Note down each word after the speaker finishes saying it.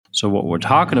So what we're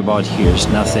talking about here is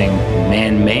nothing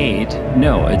man-made.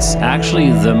 No, it's actually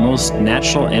the most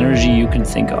natural energy you can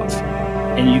think of.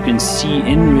 And you can see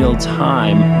in real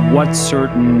time what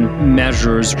certain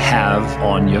measures have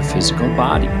on your physical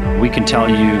body. We can tell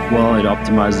you, well, it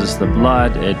optimizes the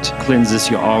blood, it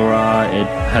cleanses your aura, it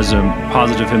has a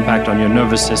positive impact on your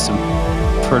nervous system.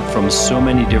 Heard from so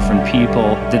many different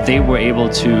people that they were able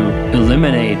to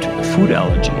eliminate food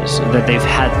allergies that they've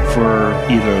had for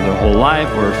either their whole life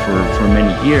or for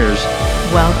many years.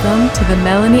 Welcome to the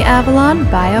Melanie Avalon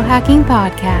Biohacking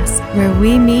Podcast, where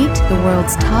we meet the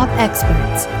world's top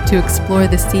experts to explore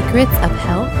the secrets of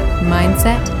health,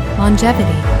 mindset, longevity,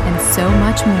 and so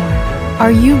much more.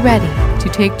 Are you ready to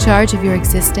take charge of your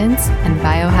existence and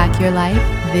biohack your life?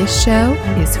 This show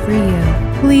is for you.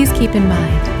 Please keep in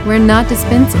mind, we're not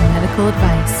dispensing medical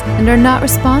advice and are not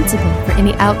responsible for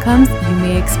any outcomes you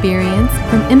may experience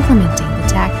from implementing the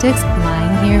tactics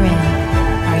lying herein.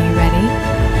 Are you ready?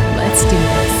 Let's do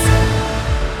this.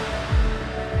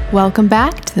 Welcome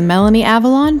back to the Melanie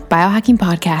Avalon Biohacking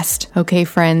Podcast. Okay,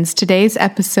 friends, today's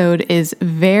episode is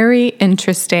very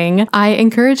interesting. I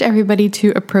encourage everybody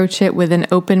to approach it with an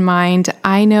open mind.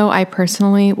 I know I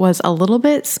personally was a little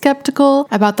bit skeptical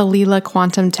about the Leela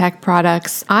quantum tech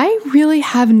products. I really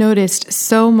have noticed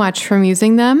so much from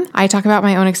using them. I talk about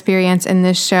my own experience in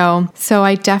this show, so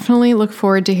I definitely look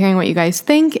forward to hearing what you guys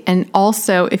think, and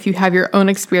also if you have your own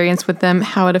experience with them,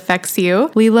 how it affects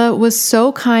you. Leela was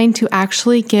so kind to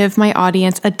actually give my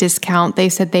audience a discount. They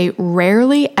said they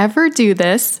rarely ever do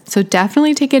this, so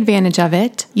definitely take advantage of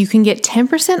it. You can get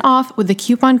 10% off with the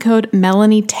coupon code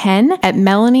Melanie10 at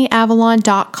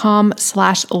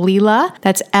melanieavalon.com/Leela.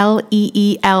 That's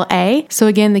Leela. So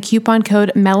again, the coupon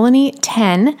code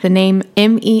Melanie10, the name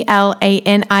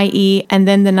Melanie, and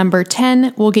then the number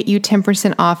 10 will get you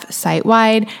 10% off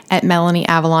site-wide at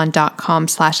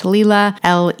melanieavalon.com/Leela,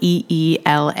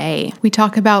 Leela. We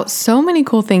talk about so many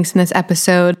cool things in this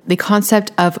episode. The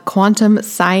concept of quantum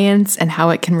science and how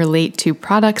it can relate to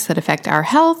products that affect our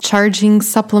health, charging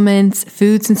supplements,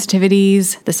 food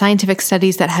sensitivities, the scientific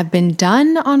studies that have been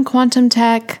done on quantum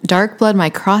tech, dark blood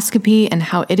microscopy and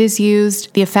how it is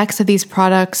used, the effects of these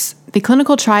products, the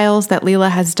clinical trials that Leela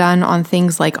has done on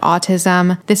things like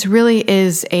autism. This really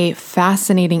is a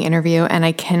fascinating interview, and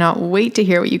I cannot wait to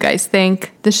hear what you guys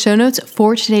think. The show notes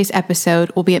for today's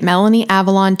episode will be at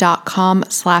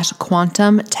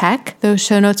melanieavalon.com/quantum tech. Those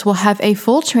show notes will have a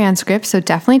full transcript, so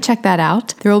definitely check that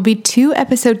out. There will be 2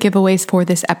 episode giveaways for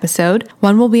this episode.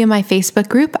 One will be in my Facebook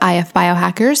group, IF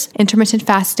Biohackers, Intermittent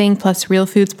Fasting plus Real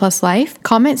Foods plus Life.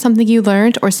 Comment something you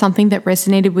learned or something that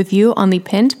resonated with you on the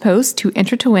pinned post to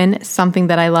enter to win something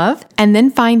that I love, and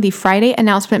then find the Friday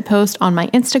announcement post on my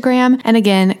Instagram, and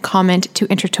again, comment to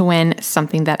enter to win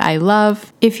something that I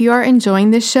love. If you are enjoying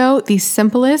this show, the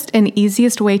simplest and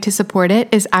easiest way to support it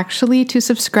is actually to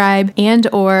subscribe and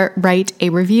or write a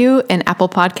review in Apple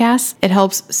Podcasts. It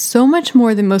helps so much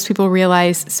more than most people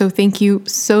realize, so thank you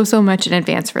so much in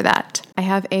advance for that. I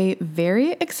have a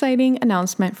very exciting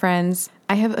announcement, friends.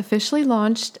 I have officially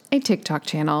launched a TikTok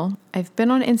channel. I've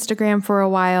been on Instagram for a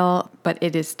while, but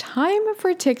it is time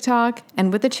for TikTok.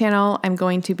 And with the channel, I'm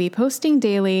going to be posting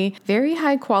daily, very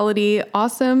high quality,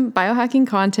 awesome biohacking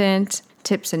content,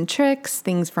 tips and tricks,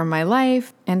 things from my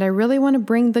life. And I really want to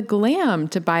bring the glam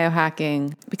to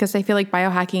biohacking because I feel like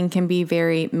biohacking can be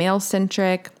very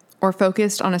male-centric or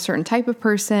focused on a certain type of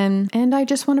person. And I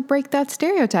just want to break that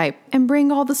stereotype and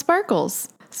bring all the sparkles.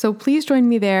 So please join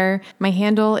me there. My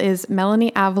handle is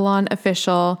Melanie Avalon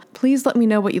Official. Please let me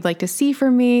know what you'd like to see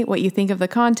from me, what you think of the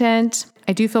content.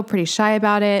 I do feel pretty shy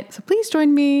about it, so please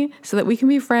join me so that we can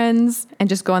be friends and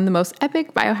just go on the most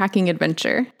epic biohacking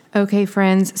adventure. Okay,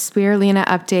 friends, spirulina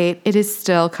update. It is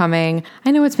still coming.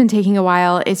 I know it's been taking a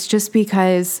while. It's just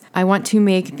because I want to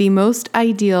make the most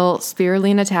ideal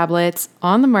spirulina tablets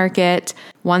on the market,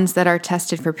 ones that are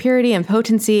tested for purity and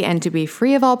potency and to be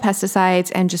free of all pesticides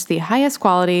and just the highest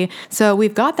quality. So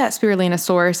we've got that spirulina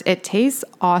source. It tastes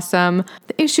awesome.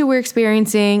 The issue we're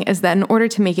experiencing is that in order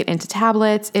to make it into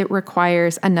tablets, it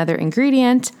requires another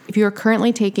ingredient. If you are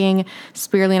currently taking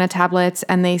spirulina tablets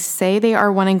and they say they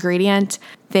are one ingredient,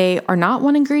 they are not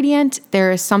one ingredient. There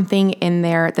is something in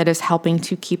there that is helping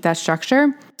to keep that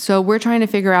structure. So we're trying to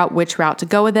figure out which route to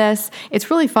go with this. It's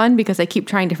really fun because I keep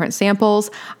trying different samples.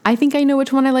 I think I know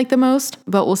which one I like the most,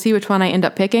 but we'll see which one I end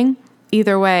up picking.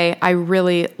 Either way, I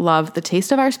really love the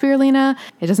taste of our spirulina.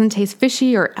 It doesn't taste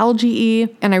fishy or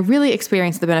algae-y, and I really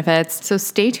experience the benefits. So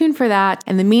stay tuned for that.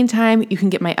 In the meantime, you can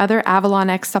get my other Avalon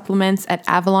X supplements at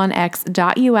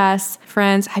avalonx.us.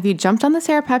 Friends, have you jumped on the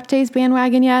serapeptase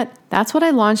bandwagon yet? That's what I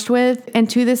launched with, and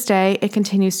to this day, it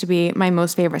continues to be my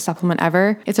most favorite supplement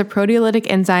ever. It's a proteolytic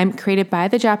enzyme created by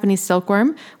the Japanese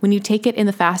silkworm. When you take it in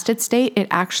the fasted state, it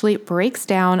actually breaks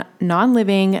down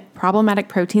non-living problematic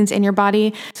proteins in your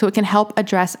body, so it can help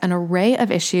address an array of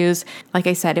issues. Like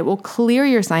I said, it will clear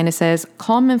your sinuses,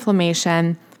 calm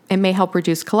inflammation. It may help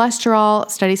reduce cholesterol.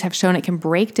 Studies have shown it can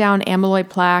break down amyloid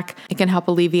plaque. It can help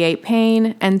alleviate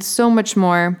pain, and so much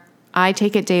more. I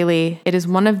take it daily. It is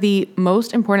one of the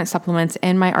most important supplements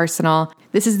in my arsenal.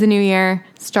 This is the new year.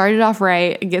 Start it off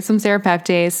right. Get some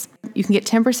serapeptase. You can get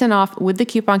 10% off with the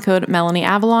coupon code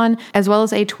MelanieAvalon, as well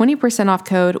as a 20% off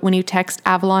code when you text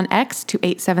AvalonX to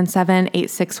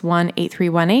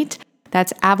 877-861-8318.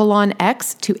 That's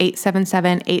AvalonX to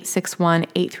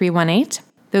 877-861-8318.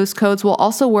 Those codes will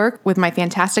also work with my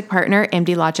fantastic partner,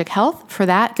 MD Logic Health. For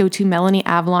that, go to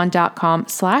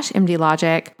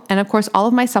MelanieAvalon.com/MDLogic. And of course, all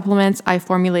of my supplements I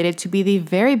formulated to be the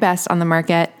very best on the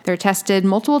market. They're tested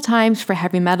multiple times for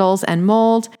heavy metals and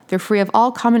mold. They're free of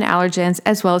all common allergens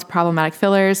as well as problematic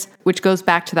fillers, which goes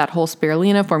back to that whole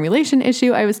spirulina formulation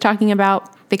issue I was talking about.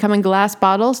 They come in glass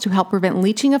bottles to help prevent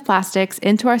leaching of plastics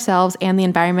into ourselves and the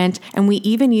environment, and we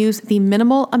even use the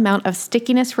minimal amount of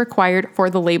stickiness required for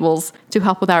the labels to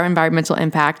help with our environmental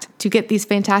impact. To get these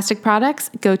fantastic products,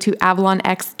 go to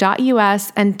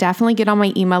avalonx.us and definitely get on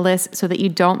my email list so that you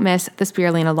don't miss the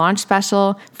spirulina launch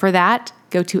special. For that,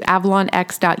 go to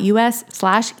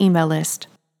avalonx.us/email list.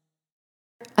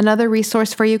 Another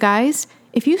resource for you guys.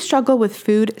 If you struggle with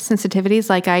food sensitivities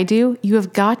like I do, you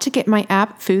have got to get my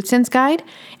app Food Sense Guide.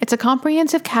 It's a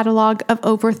comprehensive catalog of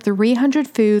over 300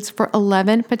 foods for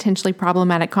 11 potentially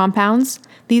problematic compounds.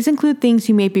 These include things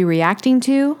you may be reacting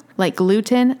to, like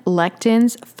gluten,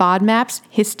 lectins, FODMAPs,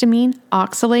 histamine,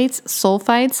 oxalates,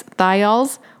 sulfites,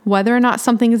 thiols, whether or not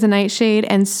something is a nightshade,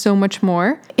 and so much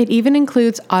more. It even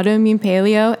includes autoimmune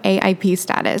paleo AIP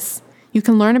status. You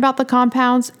can learn about the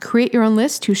compounds, create your own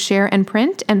list to share and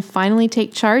print, and finally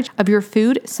take charge of your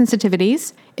food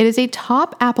sensitivities. It is a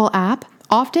top Apple app,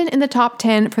 often in the top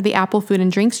 10 for the Apple food and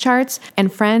drinks charts.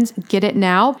 And friends, get it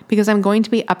now because I'm going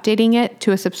to be updating it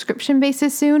to a subscription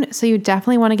basis soon. So you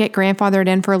definitely want to get grandfathered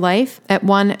in for life at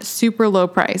one super low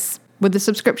price. With the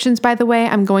subscriptions, by the way,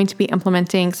 I'm going to be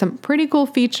implementing some pretty cool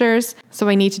features, so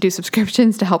I need to do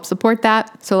subscriptions to help support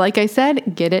that. So like I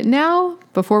said, get it now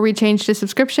before we change to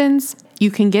subscriptions.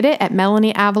 You can get it at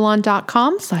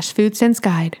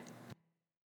MelanieAvalon.com/foodsenseguide.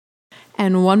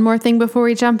 And one more thing before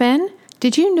we jump in.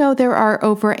 Did you know there are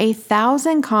over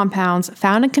 1,000 compounds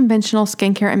found in conventional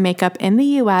skincare and makeup in the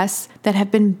US that have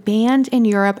been banned in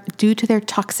Europe due to their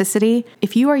toxicity?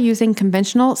 If you are using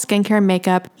conventional skincare and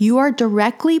makeup, you are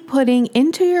directly putting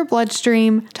into your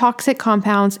bloodstream toxic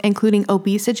compounds, including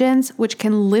obesogens, which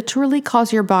can literally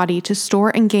cause your body to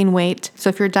store and gain weight. So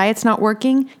if your diet's not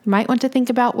working, you might want to think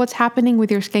about what's happening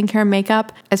with your skincare and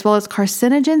makeup, as well as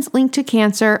carcinogens linked to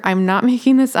cancer. I'm not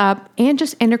making this up, and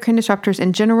just endocrine disruptors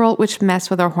in general, which mess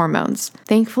with our hormones.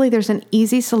 Thankfully, there's an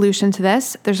easy solution to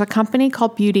this. There's a company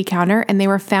called Beauty Counter, and they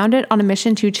were founded on a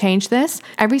mission to change this.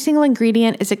 Every single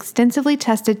ingredient is extensively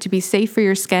tested to be safe for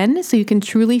your skin, so you can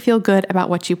truly feel good about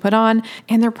what you put on,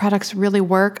 and their products really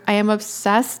work. I am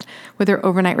obsessed with their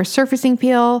overnight resurfacing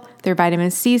peel, their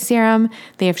vitamin C serum.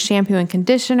 They have shampoo and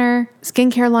conditioner,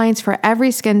 skincare lines for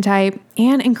every skin type,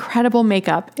 and incredible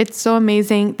makeup. It's so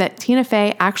amazing that Tina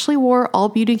Fey actually wore all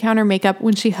Beauty Counter makeup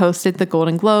when she hosted the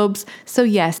Golden Globes. So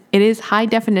yes, it is high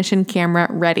definition camera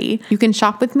ready. You can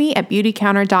shop with me at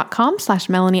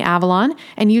beautycounter.com/MelanieAvalon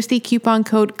and use the coupon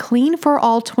code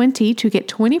CLEANFORALL20 to get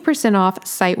 20% off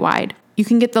site-wide. You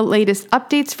can get the latest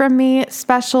updates from me,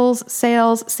 specials,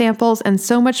 sales, samples, and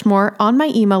so much more on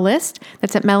my email list.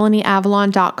 That's at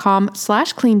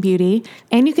MelanieAvalon.com/cleanbeauty.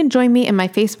 And you can join me in my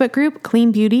Facebook group,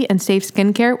 Clean Beauty and Safe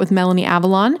Skincare with Melanie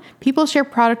Avalon. People share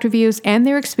product reviews and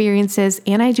their experiences,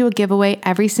 and I do a giveaway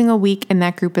every single week in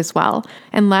that group as well.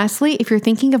 And lastly, if you're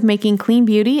thinking of making clean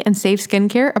beauty and safe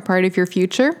skincare a part of your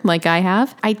future, like I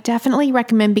have, I definitely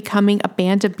recommend becoming a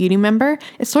Band of Beauty member.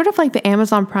 It's sort of like the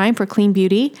Amazon Prime for clean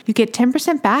beauty. You get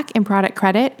 10% back in product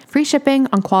credit, free shipping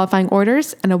on qualifying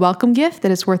orders, and a welcome gift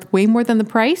that is worth way more than the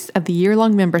price of the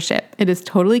year-long membership. It is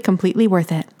totally, completely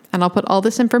worth it. And I'll put all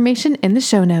this information in the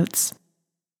show notes.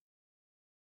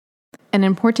 An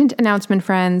important announcement,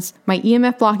 friends. My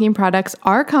EMF blocking products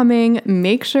are coming.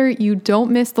 Make sure you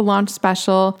don't miss the launch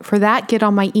special. For that, get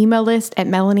on my email list at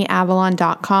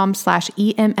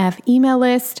MelanieAvalon.com/EMF email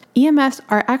list. EMFs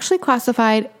are actually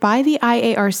classified by the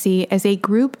IARC as a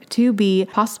group 2B,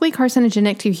 possibly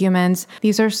carcinogenic to humans.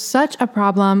 These are such a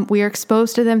problem. We are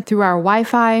exposed to them through our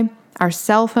Wi-Fi, our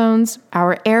cell phones,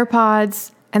 our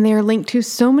AirPods, and they are linked to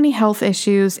so many health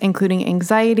issues, including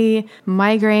anxiety,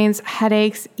 migraines,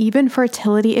 headaches, even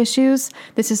fertility issues.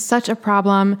 This is such a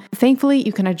problem. Thankfully,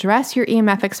 you can address your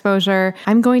EMF exposure.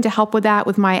 I'm going to help with that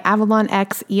with my Avalon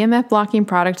X EMF blocking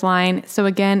product line. So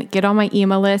again, get on my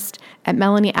email list at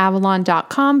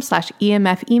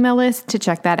melanieavalon.com/EMF email list to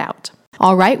check that out.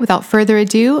 All right, without further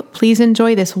ado, please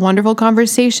enjoy this wonderful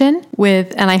conversation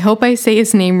with, and I hope I say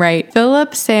his name right,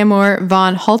 Philipp Samor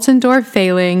von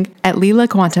Holzendorf-Fehling at Leela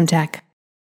Quantum Tech.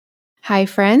 Hi,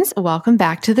 friends. Welcome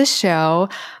back to the show.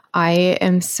 I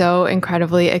am so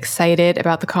incredibly excited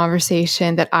about the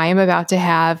conversation that I am about to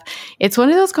have. It's one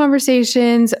of those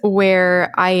conversations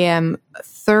where I am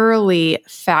thoroughly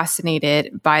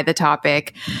fascinated by the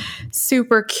topic,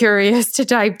 super curious to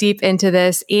dive deep into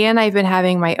this, and I've been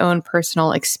having my own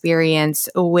personal experience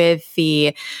with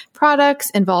the products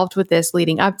involved with this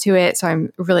leading up to it. So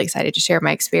I'm really excited to share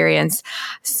my experience.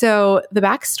 So the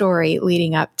backstory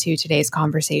leading up to today's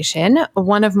conversation,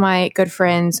 one of my good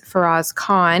friends, Faraz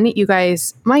Khan, you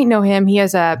guys might know him. He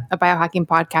has a biohacking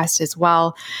podcast as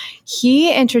well.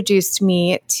 He introduced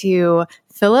me to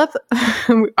Philipp,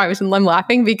 I'm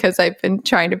laughing because I've been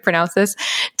trying to pronounce this,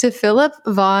 to Philipp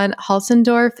von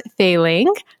Holzendorf-Fehling.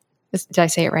 Did I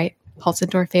say it right?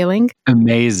 Holzendorf-Fehling?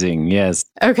 Amazing, yes.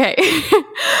 Okay.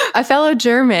 A fellow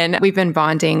German. We've been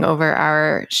bonding over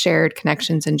our shared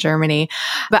connections in Germany.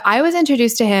 But I was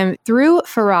introduced to him through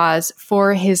Faraz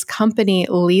for his company,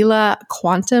 Leela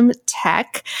Quantum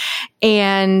Tech.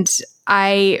 And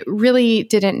I really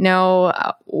didn't know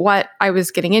what I was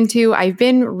getting into. I've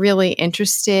been really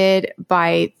interested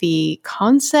by the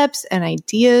concepts and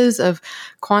ideas of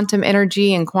quantum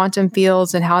energy and quantum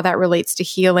fields and how that relates to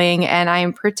healing. And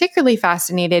I'm particularly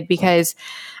fascinated because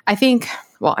I'm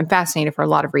fascinated for a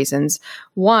lot of reasons.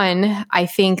 One, I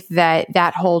think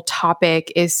that whole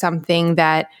topic is something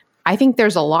that I think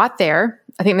there's a lot there.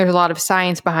 I think there's a lot of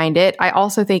science behind it. I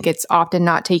also think it's often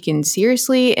not taken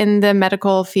seriously in the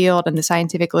medical field and the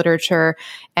scientific literature.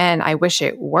 And I wish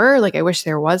it were. I wish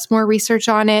there was more research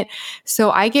on it. So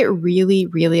I get really,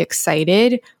 really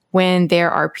excited when there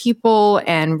are people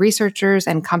and researchers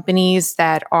and companies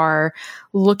that are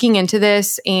looking into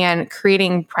this and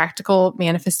creating practical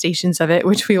manifestations of it,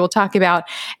 which we will talk about,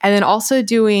 and then also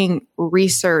doing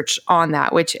research on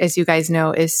that, which, as you guys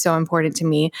know, is so important to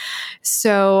me.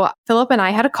 So Philipp and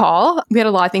I had a call. We had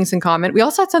a lot of things in common. We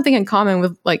also had something in common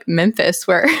with Memphis,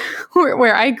 where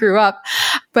I grew up.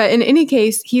 But in any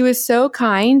case, he was so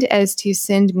kind as to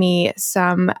send me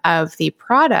some of the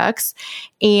products.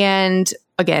 And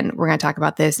again, we're going to talk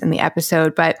about this in the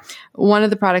episode, but one of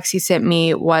the products he sent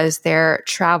me was their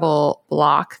travel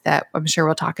block that I'm sure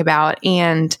we'll talk about.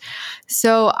 And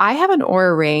so I have an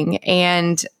Oura ring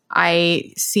and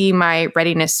I see my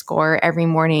readiness score every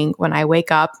morning when I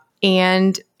wake up.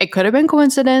 And it could have been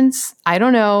coincidence. I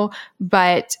don't know.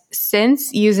 But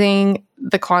since using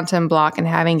the quantum block and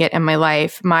having it in my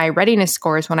life, my readiness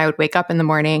scores when I would wake up in the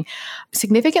morning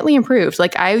significantly improved.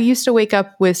 I used to wake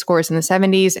up with scores in the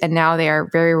 70s, and now they are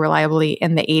very reliably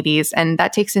in the 80s. And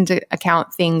that takes into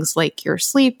account things like your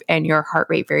sleep and your heart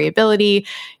rate variability,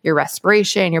 your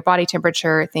respiration, your body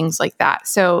temperature, things like that.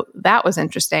 So that was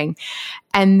interesting.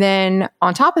 And then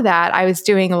on top of that, I was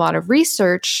doing a lot of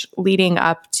research leading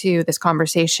up to this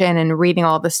conversation and reading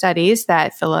all the studies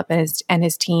that Philipp and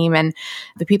his team and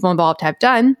the people involved have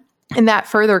done. And that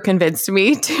further convinced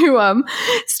me to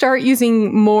start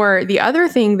using more the other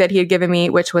thing that he had given me,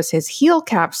 which was his Heal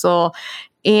capsule.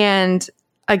 And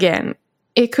again,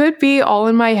 it could be all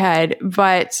in my head,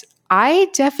 but I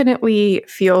definitely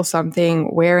feel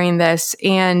something wearing this.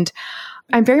 And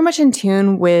I'm very much in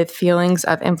tune with feelings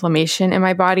of inflammation in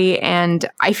my body. And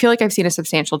I feel like I've seen a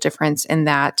substantial difference in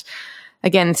that.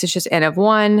 Again, this is just N of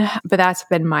one, but that's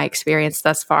been my experience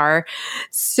thus far.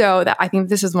 So I think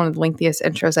this is one of the lengthiest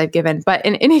intros I've given. But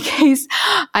in any case,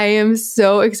 I am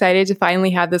so excited to finally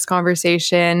have this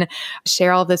conversation,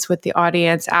 share all this with the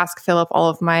audience, ask Philipp all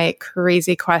of my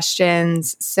crazy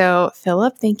questions. So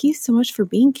Philipp, thank you so much for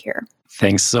being here.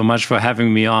 Thanks so much for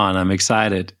having me on. I'm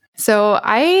excited. So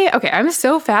I'm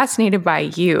so fascinated by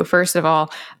you, first of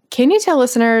all. Can you tell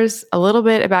listeners a little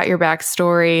bit about your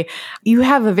backstory? You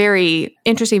have a very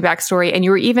interesting backstory, and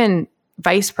you were even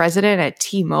vice president at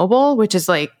T-Mobile, which is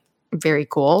very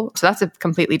cool. So that's a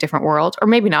completely different world, or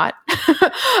maybe not.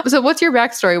 So what's your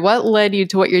backstory? What led you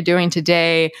to what you're doing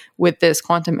today with this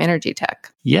quantum energy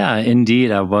tech? Yeah,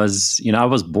 indeed. I was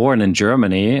born in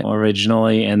Germany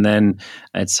originally, and then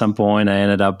at some point I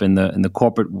ended up in the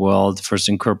corporate world, first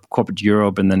in corporate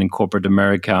Europe and then in corporate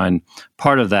America. And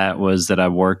part of that was that I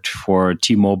worked for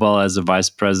T-Mobile as a vice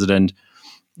president.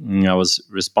 I was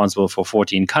responsible for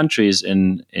 14 countries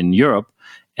in Europe.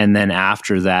 And then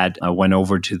after that, I went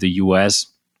over to the US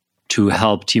to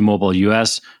help T-Mobile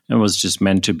US. It was just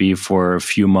meant to be for a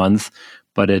few months,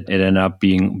 but it ended up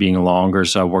being longer.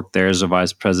 So I worked there as a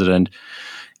vice president.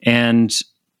 And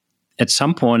at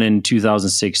some point in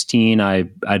 2016, I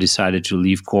decided to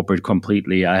leave corporate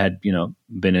completely. I had,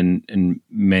 been in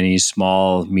many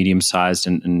small, medium-sized,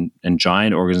 and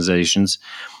giant organizations.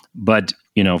 But,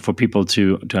 for people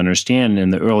to understand, in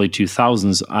the early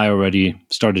 2000s, I already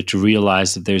started to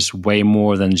realize that there's way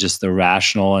more than just the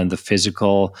rational and the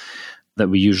physical that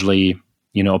we usually,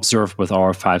 observe with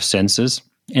our five senses.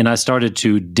 And I started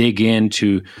to dig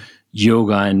into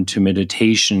yoga and to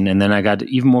meditation. And then I got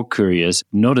even more curious,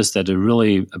 noticed that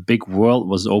a big world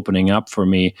was opening up for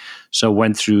me. So I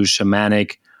went through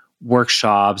shamanic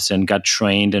workshops and got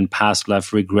trained in past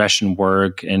life regression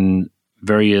work and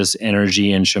various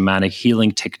energy and shamanic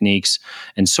healing techniques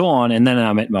and so on. And then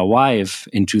I met my wife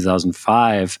in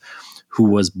 2005, who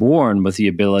was born with the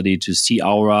ability to see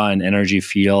aura and energy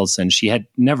fields. And she had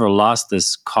never lost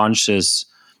this conscious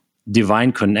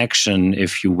divine connection,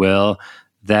 if you will,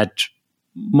 that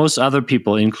most other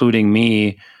people, including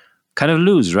me, kind of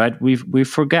lose, right? We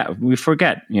forget, we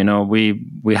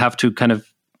have to kind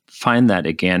of find that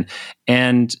again.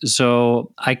 And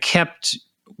so I kept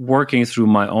working through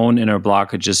my own inner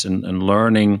blockages and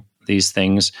learning these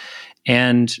things.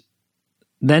 And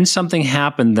then something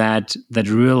happened that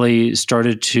really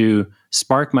started to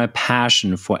spark my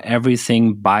passion for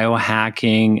everything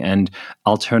biohacking and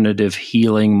alternative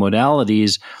healing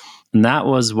modalities. And that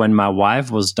was when my wife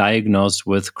was diagnosed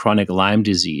with chronic Lyme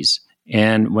disease.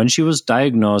 And when she was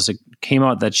diagnosed, it came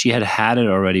out that she had it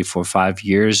already for 5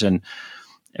 years. And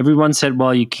everyone said,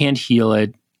 well, you can't heal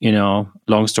it.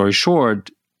 Long story short,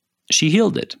 she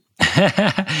healed it.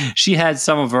 She had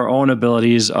some of her own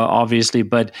abilities, obviously,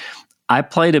 but I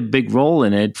played a big role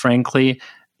in it, frankly.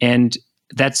 And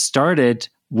that started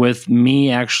with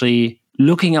me actually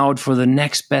looking out for the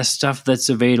next best stuff that's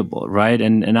available, right?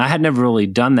 And I had never really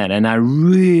done that. And I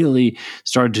really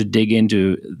started to dig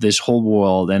into this whole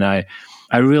world. And I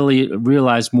really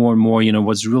realized more and more,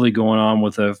 what's really going on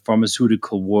with the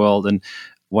pharmaceutical world and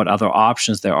what other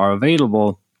options there are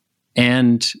available.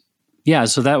 And yeah,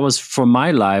 so that was for my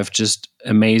life just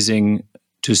amazing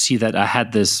to see that I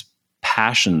had this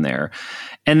passion there.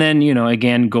 And then,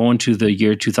 again, going to the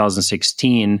year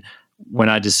 2016, when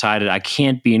I decided I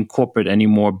can't be in corporate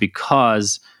anymore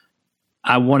because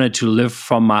I wanted to live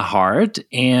from my heart,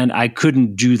 and I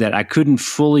couldn't do that. I couldn't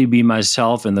fully be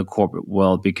myself in the corporate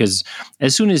world, because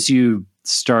as soon as you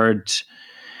start,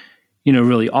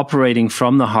 really operating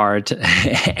from the heart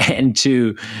and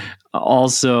to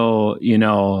also,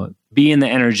 be in the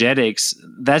energetics,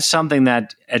 that's something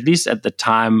that, at least at the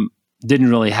time, didn't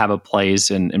really have a place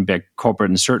in big corporate,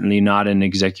 and certainly not in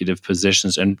executive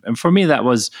positions. And for me, that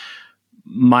was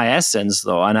my essence,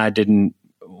 though, and I didn't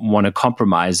want to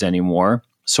compromise anymore.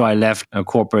 So I left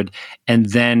corporate, and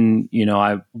then,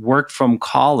 I worked from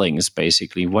callings,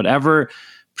 basically. Whatever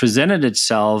presented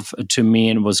itself to me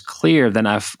and was clear, then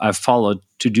I followed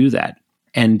to do that.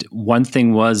 And one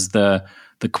thing was the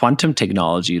quantum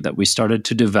technology that we started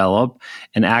to develop.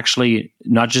 And actually,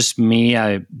 not just me,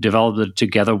 I developed it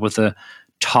together with a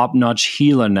top-notch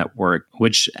healer network,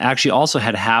 which actually also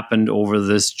had happened over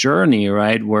this journey,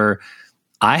 right? Where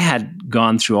I had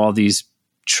gone through all these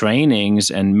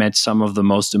trainings and met some of the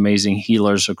most amazing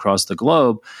healers across the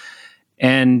globe.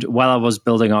 And while I was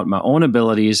building out my own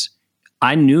abilities,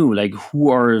 I knew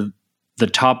who are the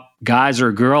top guys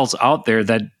or girls out there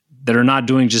that are not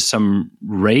doing just some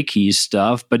Reiki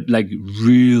stuff, but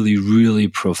really, really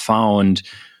profound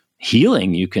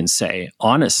healing, you can say,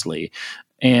 honestly.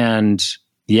 And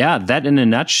yeah, that in a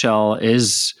nutshell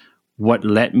is what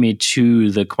led me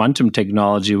to the quantum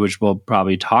technology, which we'll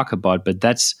probably talk about, but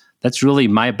that's really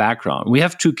my background. We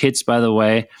have 2 kids, by the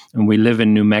way, and we live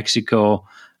in New Mexico,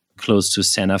 close to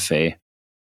Santa Fe.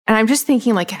 And I'm just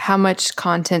thinking how much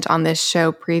content on this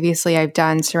show previously I've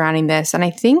done surrounding this. And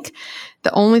I think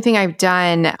the only thing I've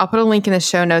done, I'll put a link in the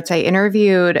show notes. I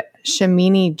interviewed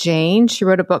Shamini Jain. She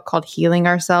wrote a book called Healing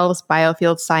Ourselves,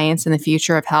 Biofield Science and the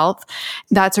Future of Health.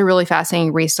 That's a really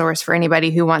fascinating resource for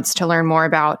anybody who wants to learn more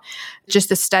about just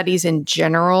the studies in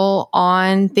general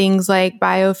on things like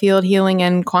biofield healing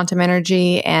and quantum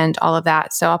energy and all of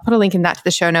that. So I'll put a link in that to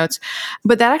the show notes.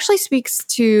 But that actually speaks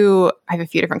to, I have a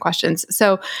few different questions.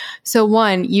 So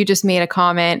one, you just made a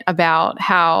comment about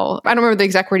how, I don't remember the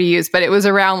exact word you used, but it was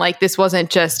around this wasn't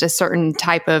just a certain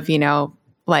type of,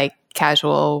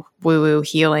 casual woo-woo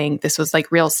healing. This was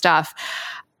real stuff.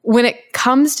 When it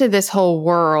comes to this whole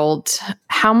world,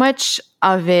 how much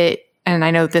of it and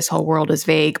I know this whole world is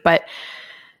vague, but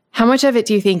how much of it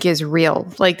do you think is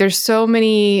real? Like there's so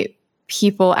many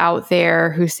people out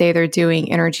there who say they're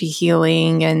doing energy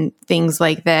healing and things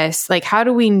like this. Like, how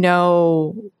do we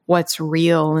know what's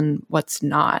real and what's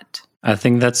not? I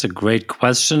think that's a great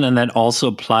question. And that also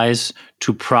applies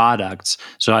to products.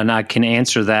 So, and I can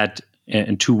answer that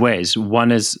in two ways.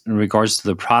 One is in regards to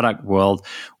the product world.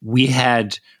 We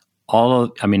had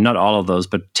not all of those,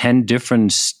 but 10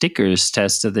 different stickers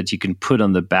tested that you can put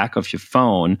on the back of your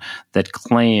phone that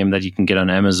claim that you can get on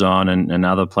Amazon and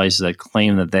other places that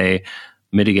claim that they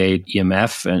mitigate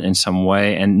EMF in some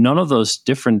way. And none of those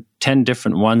 10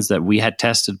 different ones that we had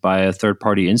tested by a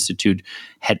third-party institute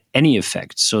had any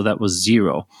effect. So that was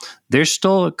zero. There's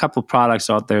still a couple products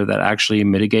out there that actually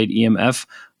mitigate EMF,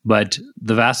 but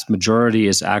the vast majority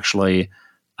is actually,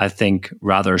 I think,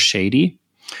 rather shady.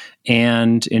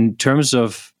 And in terms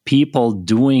of people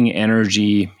doing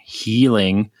energy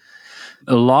healing,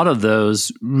 a lot of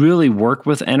those really work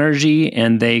with energy,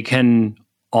 and they can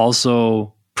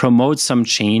also promote some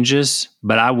changes,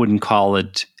 but I wouldn't call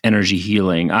it energy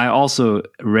healing.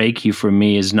 Reiki for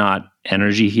me is not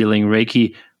energy healing.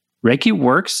 Reiki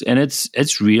works and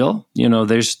it's real.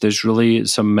 There's really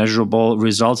some measurable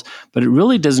results, but it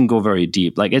really doesn't go very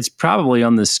deep. Like it's probably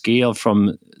on the scale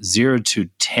from 0 to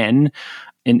 10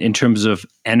 in terms of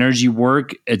energy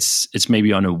work. It's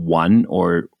maybe on a 1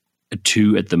 or a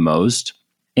 2 at the most.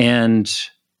 And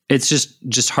it's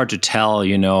just hard to tell,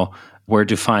 where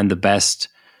to find the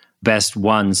best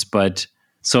ones. But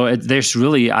so there's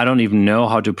really, I don't even know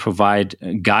how to provide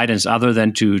guidance other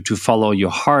than to follow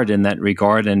your heart in that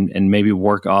regard and maybe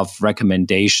work off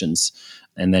recommendations.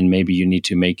 And then maybe you need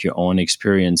to make your own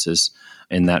experiences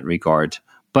in that regard.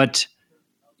 But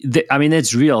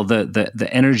it's real. The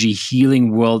energy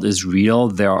healing world is real.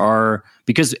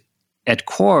 Because at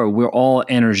core, we're all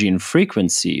energy and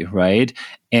frequency, right?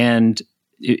 And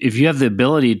if you have the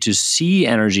ability to see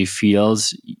energy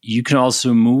fields, you can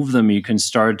also move them. You can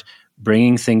start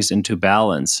bringing things into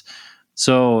balance.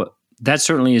 So that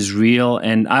certainly is real.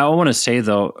 And I want to say,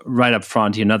 though, right up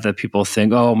front here, not that people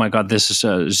think, oh my God, this is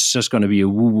it's just going to be a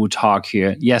woo-woo talk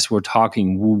here. Yes, we're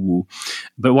talking woo-woo.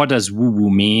 But what does woo-woo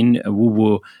mean?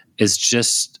 Woo-woo is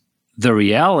just the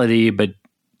reality, but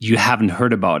you haven't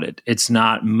heard about it. It's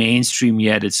not mainstream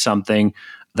yet. It's something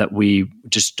that we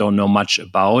just don't know much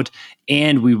about.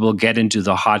 And we will get into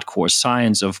the hardcore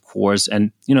science, of course.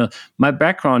 And, my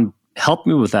background helped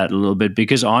me with that a little bit,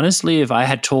 because honestly, if I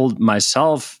had told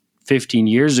myself 15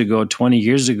 years ago, 20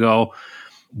 years ago,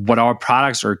 what our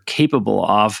products are capable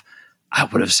of, I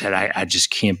would have said, I just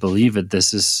can't believe it.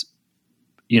 This is,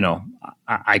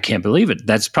 I can't believe it.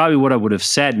 That's probably what I would have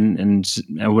said. And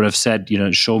I would have said,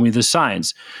 show me the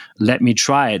science. Let me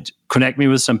try it. Connect me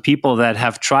with some people that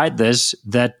have tried this,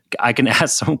 that I can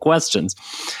ask some questions.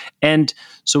 And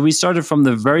so we started from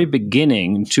the very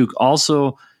beginning to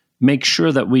also make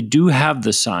sure that we do have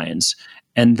the science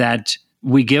and that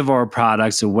we give our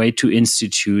products away to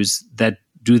institutes that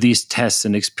do these tests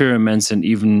and experiments and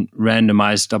even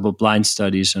randomized double-blind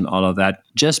studies and all of that,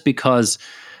 just because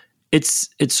it's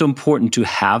so important to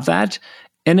have that.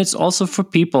 And it's also for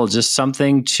people just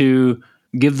something to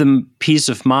give them peace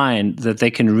of mind that they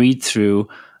can read through.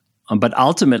 But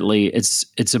ultimately,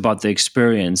 it's about the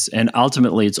experience. And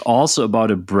ultimately, it's also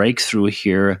about a breakthrough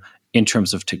here in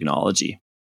terms of technology.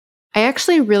 I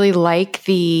actually really like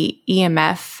the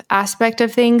EMF aspect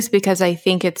of things, because I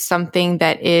think it's something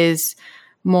that is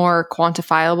more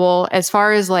quantifiable as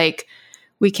far as like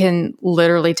we can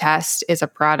literally test, is a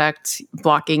product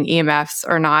blocking EMFs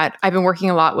or not. I've been working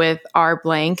a lot with R.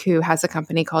 Blank, who has a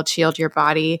company called Shield Your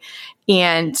Body.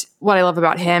 And what I love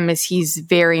about him is he's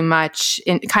very much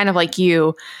kind of like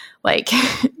you, like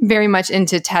very much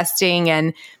into testing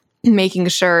and making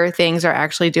sure things are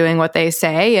actually doing what they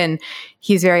say. And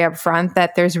he's very upfront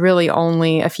that there's really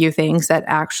only a few things that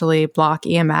actually block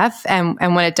EMF.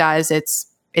 And when it does, it's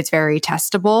very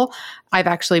testable. I've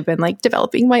actually been like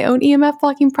developing my own EMF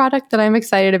blocking product that I'm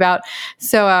excited about.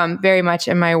 So very much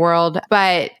in my world.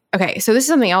 But okay, so this is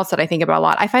something else that I think about a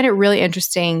lot. I find it really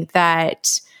interesting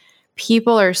that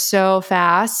people are so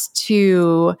fast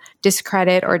to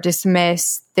discredit or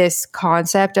dismiss this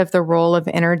concept of the role of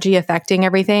energy affecting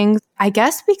everything. I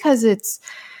guess because it's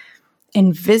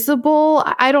invisible.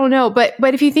 I don't know. But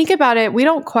if you think about it, we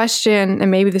don't question,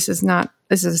 and maybe this is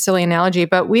a silly analogy,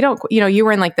 but we don't, you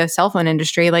were in like the cell phone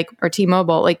industry, like, or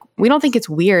T-Mobile, like we don't think it's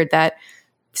weird that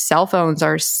cell phones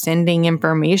are sending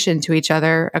information to each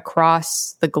other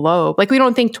across the globe. Like we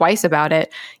don't think twice about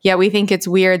it. Yeah, we think it's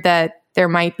weird that there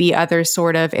might be other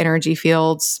sort of energy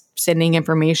fields sending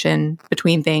information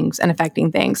between things and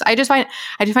affecting things. I just find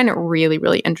it really,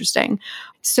 really interesting.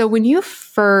 So when you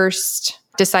first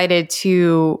decided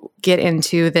to get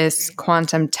into this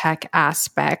quantum tech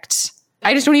aspect,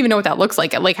 I just don't even know what that looks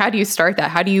like. Like, how do you start that?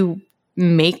 How do you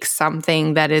make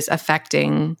something that is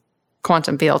affecting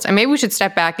quantum fields? And maybe we should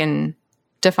step back and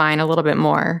define a little bit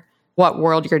more what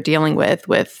world you're dealing with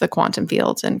the quantum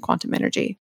fields and quantum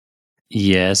energy.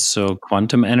 Yes, so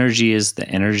quantum energy is the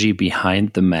energy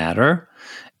behind the matter.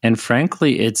 And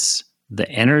frankly, it's the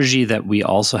energy that we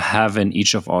also have in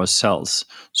each of our cells.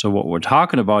 So what we're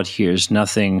talking about here is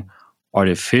nothing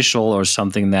artificial or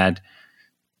something that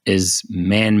is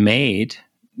man-made.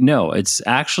 No, it's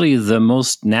actually the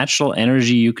most natural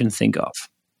energy you can think of.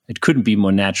 It couldn't be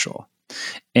more natural.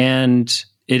 And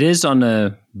it is on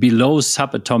a below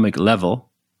subatomic level.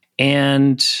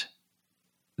 And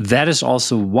that is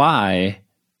also why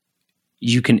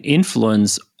you can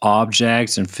influence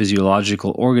objects and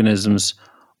physiological organisms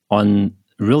on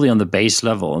the base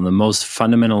level, on the most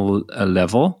fundamental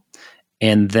level.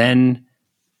 And then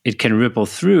it can ripple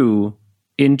through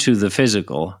into the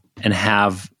physical and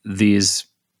have these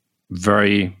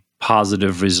very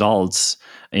positive results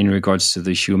in regards to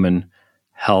the human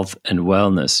health and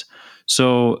wellness.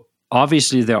 So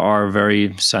obviously there are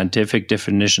very scientific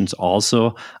definitions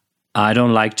also. I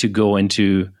don't like to go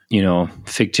into,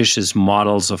 fictitious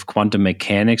models of quantum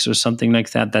mechanics or something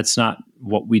like that. That's not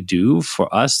what we do.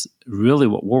 For us, really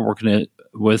what we're working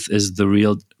with is the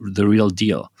real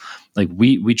deal. Like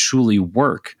we truly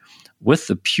work with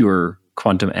the pure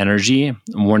quantum energy.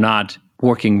 We're not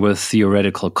working with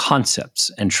theoretical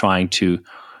concepts and trying to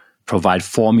provide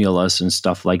formulas and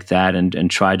stuff like that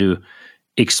and try to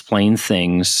explain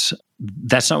things.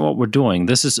 That's not what we're doing.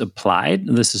 This is applied.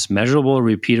 This is measurable,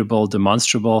 repeatable,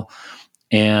 demonstrable,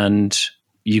 and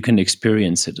you can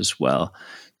experience it as well.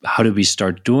 How do we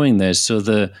start doing this? So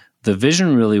the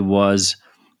vision really was,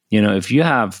 if you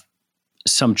have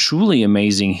some truly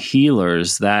amazing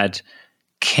healers that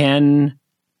can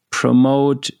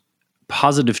promote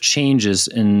positive changes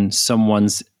in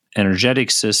someone's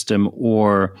energetic system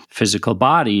or physical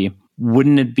body,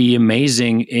 wouldn't it be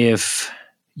amazing if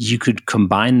you could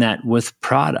combine that with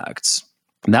products?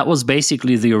 That was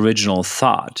basically the original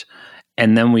thought.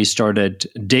 And then we started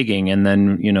digging. And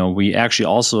then, we actually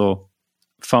also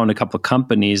found a couple of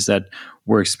companies that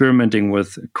were experimenting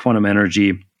with quantum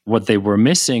energy. What they were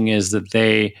missing is that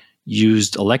they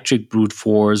used electric brute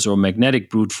force or magnetic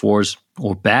brute force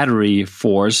or battery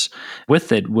force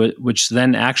with it, which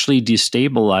then actually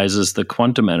destabilizes the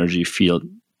quantum energy field.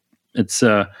 It's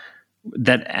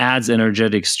that adds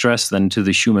energetic stress then to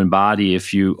the human body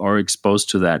if you are exposed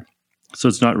to that. So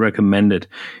it's not recommended.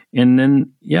 And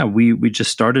then, we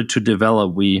just started to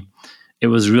develop. It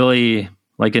was really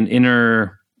like an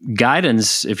inner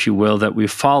guidance, if you will, that we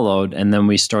followed. And then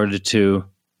we started to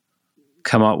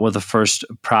come out with the first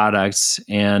products,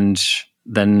 and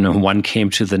then one came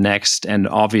to the next. And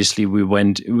obviously we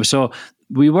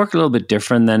work a little bit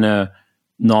different than a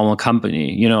normal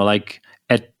company, like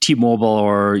at T-Mobile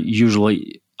or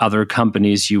usually other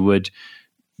companies, you would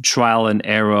trial and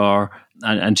error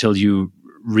until you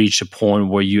reach a point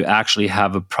where you actually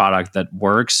have a product that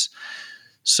works.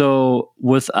 So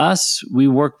with us, we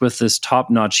work with this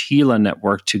top-notch healer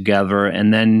network together,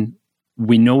 and then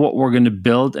we know what we're going to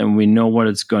build and we know what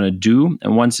it's going to do.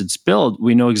 And once it's built,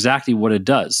 we know exactly what it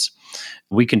does.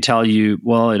 We can tell you,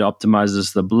 well, it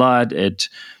optimizes the blood, it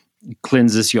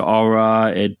cleanses your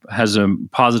aura, it has a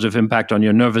positive impact on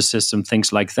your nervous system,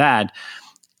 things like that.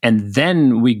 And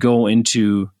then we go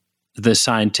into the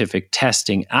scientific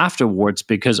testing afterwards,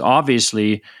 because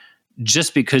obviously,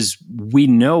 just because we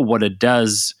know what it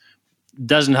does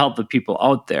doesn't help the people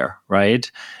out there,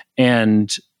 right?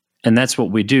 And that's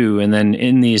what we do. And then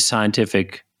in these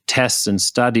scientific tests and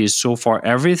studies, so far,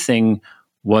 everything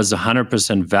was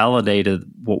 100% validated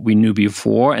what we knew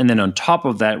before. And then on top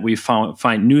of that, we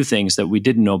find new things that we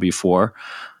didn't know before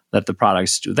that the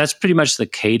products do. That's pretty much the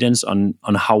cadence on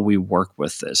how we work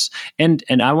with this. And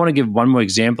I want to give one more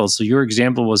example. So your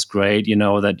example was great,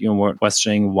 that we're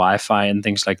questioning Wi-Fi and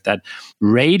things like that.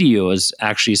 Radio is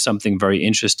actually something very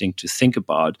interesting to think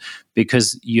about,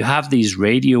 because you have these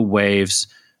radio waves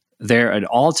there at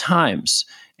all times.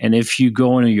 And if you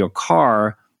go into your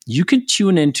car, you can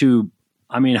tune into,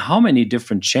 how many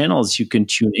different channels you can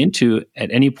tune into at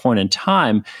any point in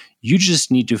time. You just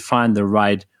need to find the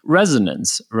right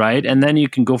resonance, right? And then you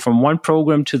can go from one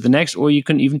program to the next, or you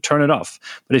can even turn it off.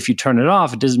 But if you turn it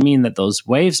off, it doesn't mean that those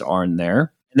waves aren't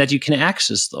there and that you can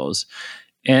access those.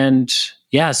 And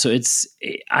so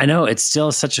I know it's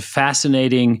still such a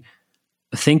fascinating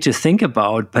thing to think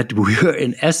about, but we're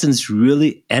in essence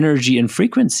really energy and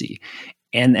frequency.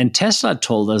 And Tesla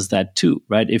told us that too,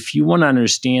 right? If you want to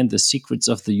understand the secrets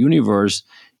of the universe,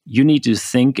 you need to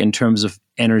think in terms of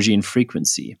energy and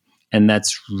frequency. And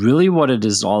that's really what it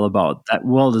is all about. That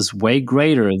world is way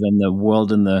greater than the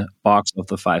world in the box of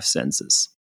the five senses.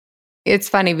 It's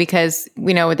funny because,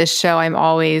 with this show, I'm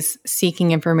always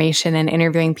seeking information and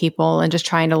interviewing people and just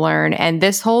trying to learn. And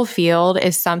this whole field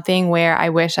is something where I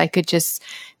wish I could just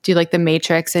do like the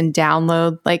Matrix and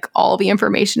download like all the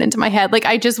information into my head. Like,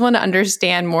 I just want to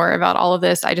understand more about all of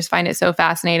this. I just find it so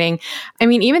fascinating. I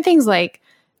mean, even things like,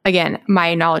 again,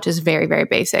 my knowledge is very, very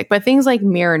basic, but things like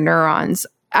mirror neurons,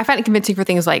 I find it convincing for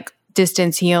things like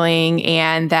distance healing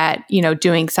and that,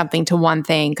 doing something to one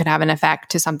thing could have an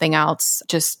effect to something else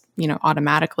just,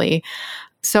 automatically.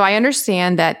 So I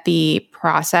understand that the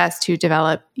process to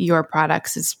develop your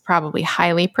products is probably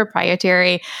highly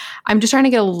proprietary. I'm just trying to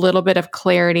get a little bit of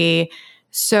clarity.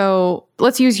 So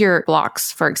let's use your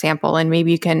blocks, for example, and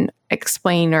maybe you can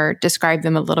explain or describe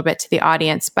them a little bit to the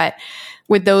audience. But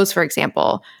with those, for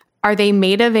example, are they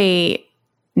made of a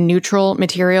neutral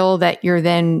material that you're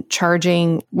then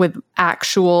charging with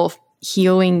actual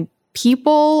healing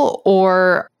people,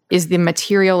 or is the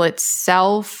material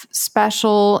itself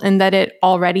special in that it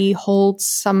already holds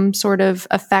some sort of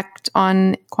effect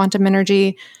on quantum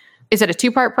energy? Is it a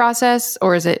two-part process,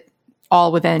 or is it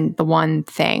all within the one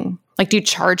thing? Like, do you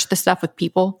charge the stuff with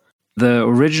people? The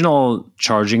original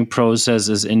charging process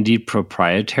is indeed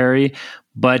proprietary,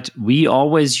 but we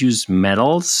always use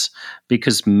metals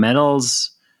because metals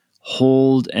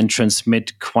hold and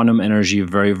transmit quantum energy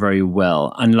very, very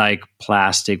well. Unlike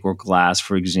plastic or glass,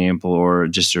 for example, or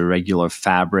just a regular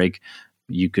fabric,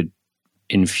 you could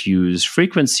infuse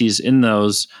frequencies in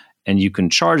those and you can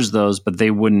charge those, but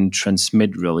they wouldn't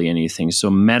transmit really anything.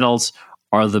 So metals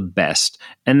are the best.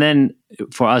 And then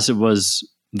for us, it was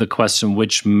the question,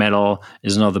 which metal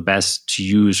is now the best to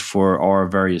use for our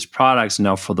various products.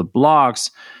 Now for the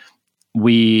blocks,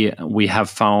 we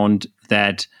have found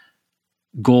that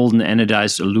gold and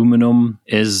anodized aluminum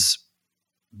is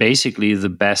basically the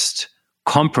best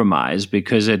compromise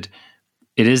because it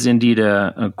is indeed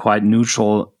a quite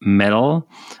neutral metal.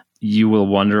 You will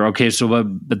wonder, okay, so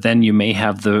but then you may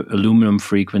have the aluminum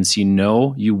frequency.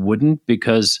 No, you wouldn't,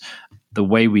 because the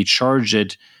way we charge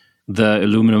it, the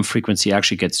aluminum frequency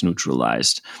actually gets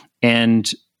neutralized.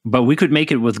 But we could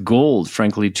make it with gold,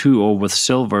 frankly, too, or with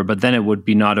silver, but then it would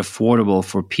be not affordable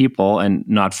for people and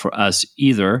not for us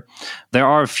either. There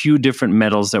are a few different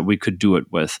metals that we could do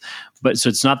it with. But so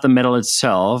it's not the metal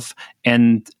itself,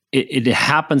 and it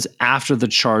happens after the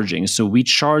charging. So we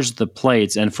charge the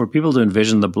plates, and for people to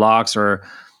envision, the blocks are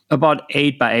about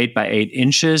 8 by 8 by 8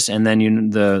 inches, and then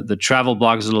the travel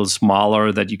block is a little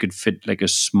smaller that you could fit like a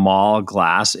small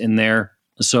glass in there.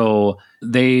 So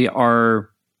they are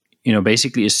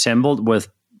basically assembled with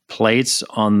plates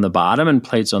on the bottom and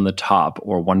plates on the top,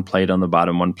 or one plate on the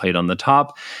bottom, one plate on the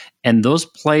top. And those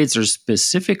plates are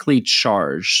specifically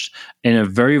charged in a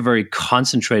very, very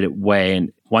concentrated way.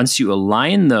 And once you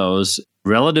align those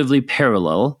relatively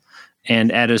parallel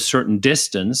and at a certain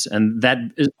distance, and that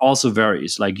also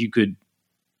varies, like you could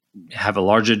have a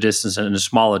larger distance and a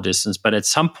smaller distance, but at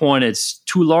some point it's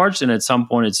too large and at some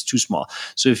point it's too small.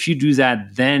 So if you do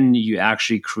that, then you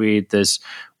actually create this,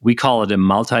 we call it a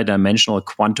multidimensional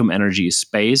quantum energy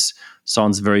space.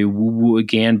 Sounds very woo-woo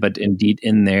again, but indeed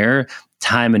in there,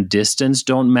 time and distance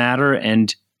don't matter,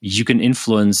 and you can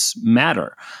influence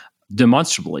matter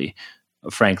demonstrably,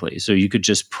 frankly. So you could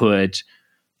just put,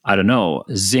 I don't know,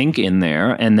 zinc in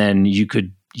there, and then you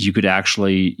could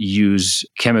actually use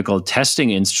chemical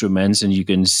testing instruments and you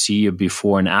can see a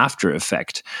before and after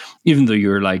effect. Even though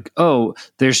you're like, oh,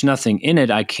 there's nothing in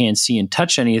it, I can't see and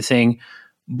touch anything.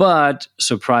 But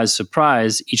surprise,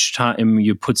 surprise, each time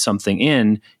you put something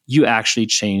in, you actually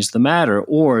change the matter.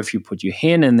 Or if you put your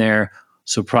hand in there,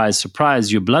 surprise,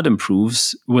 surprise, your blood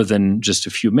improves within just a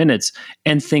few minutes,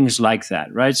 and things like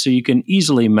that, right? So you can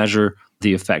easily measure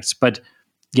the effects. But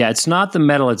yeah, it's not the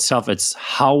metal itself, it's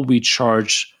how we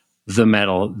charge the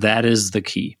metal. That is the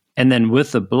key. And then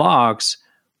with the blocks,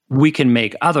 we can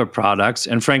make other products.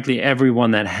 And frankly,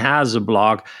 everyone that has a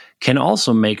block can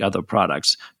also make other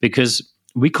products, because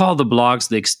we call the blocks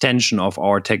the extension of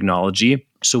our technology.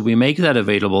 So we make that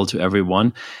available to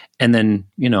everyone. And then,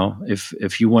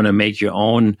 if you want to make your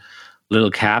own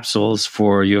little capsules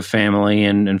for your family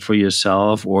and for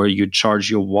yourself, or you charge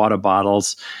your water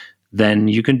bottles, then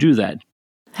you can do that.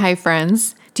 Hi,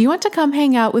 friends. Do you want to come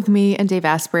hang out with me and Dave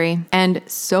Asprey and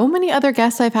so many other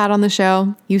guests I've had on the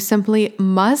show? You simply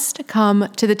must come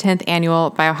to the 10th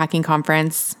annual Biohacking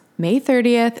Conference. May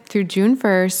 30th through June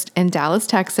 1st in Dallas,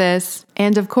 Texas.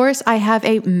 And of course, I have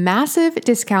a massive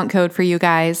discount code for you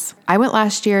guys. I went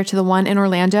last year to the one in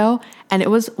Orlando, and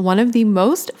it was one of the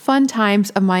most fun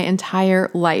times of my entire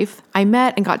life. I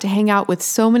met and got to hang out with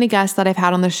so many guests that I've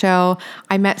had on the show.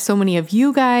 I met so many of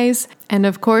you guys. And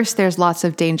of course, there's lots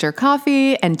of Danger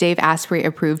coffee and Dave Asprey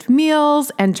approved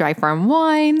meals and Dry Farm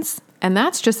wines. And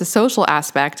that's just the social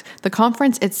aspect. The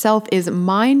conference itself is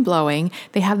mind-blowing.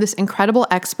 They have this incredible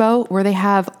expo where they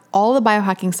have all the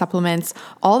biohacking supplements,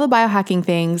 all the biohacking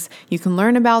things. You can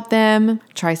learn about them,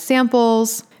 try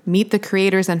samples, meet the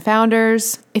creators and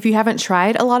founders. If you haven't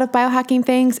tried a lot of biohacking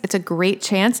things, it's a great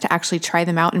chance to actually try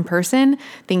them out in person.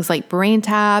 Things like brain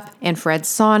tap, infrared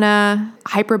sauna,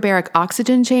 hyperbaric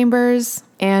oxygen chambers,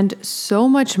 and so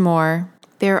much more.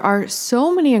 There are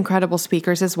so many incredible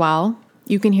speakers as well.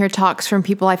 You can hear talks from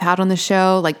people I've had on the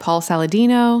show like Paul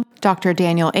Saladino, Dr.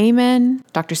 Daniel Amen,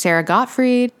 Dr. Sarah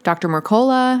Gottfried, Dr.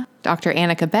 Mercola, Dr.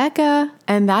 Annika Becca,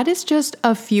 and that is just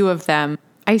a few of them.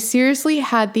 I seriously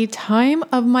had the time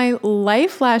of my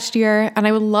life last year, and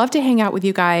I would love to hang out with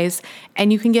you guys.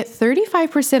 And you can get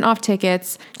 35% off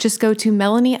tickets. Just go to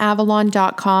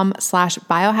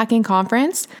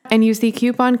melanieavalon.com/biohackingconference and use the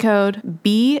coupon code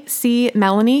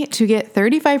BCMelanie to get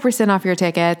 35% off your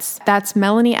tickets. That's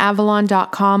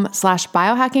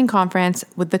melanieavalon.com/biohackingconference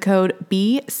with the code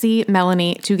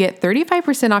BCMelanie to get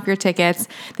 35% off your tickets.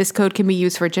 This code can be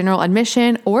used for general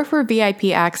admission or for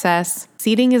VIP access.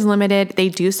 Seating is limited. They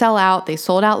do sell out. They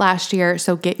sold out last year,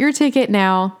 so get your ticket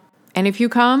now. And if you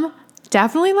come,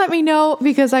 definitely let me know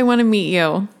because I want to meet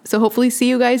you. So hopefully see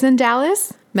you guys in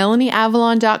Dallas.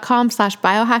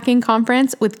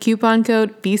 melanieavalon.com/biohackingconference with coupon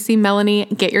code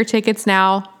BCMelanie. Get your tickets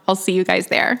now. I'll see you guys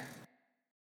there.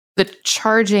 The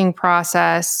charging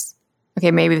process,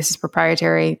 okay, maybe this is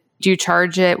proprietary. Do you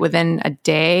charge it within a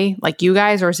day like you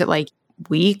guys, or is it like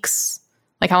weeks?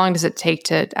 Like how long does it take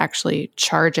to actually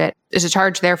charge it? Is the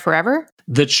charge there forever?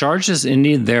 The charge is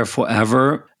indeed there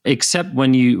forever, except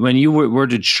when you were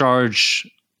to charge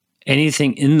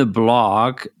anything in the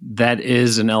block that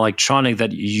is an electronic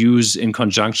that you use in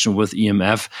conjunction with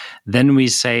EMF, then we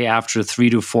say after 3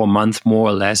 to 4 months, more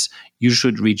or less, you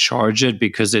should recharge it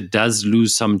because it does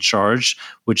lose some charge,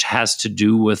 which has to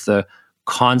do with the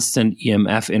constant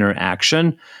EMF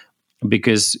interaction,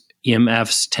 because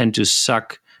EMFs tend to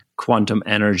suck quantum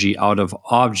energy out of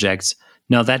objects.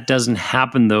 Now that doesn't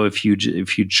happen though if you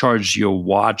charge your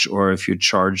watch or if you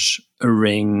charge a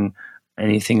ring,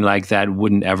 anything like that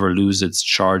wouldn't ever lose its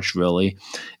charge really.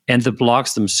 And the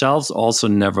blocks themselves also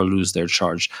never lose their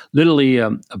charge. Literally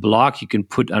a block you can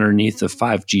put underneath a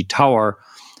 5G tower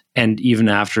and even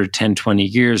after 10, 20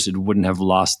 years it wouldn't have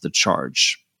lost the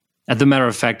charge. As a matter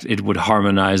of fact, it would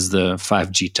harmonize the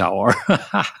 5G tower.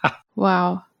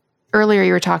 Wow. Earlier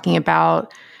you were talking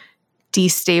about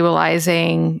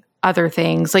destabilizing other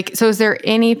things. Like, so is there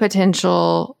any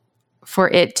potential for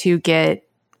it to get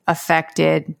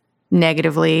affected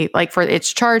negatively, like for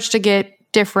its charge to get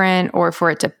different or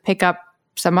for it to pick up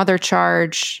some other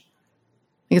charge?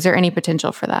 Is there any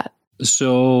potential for that?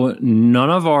 So none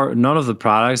of the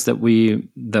products that we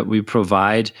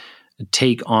provide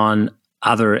take on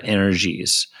other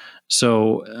energies.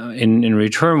 So in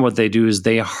return, what they do is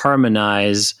they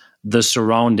harmonize the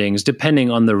surroundings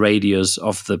depending on the radius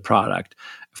of the product.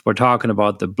 If we're talking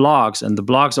about the blocks, and the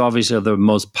blocks obviously are the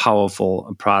most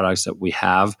powerful products that we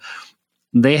have,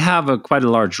 they have quite a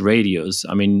large radius.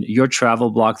 I mean, your travel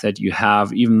block that you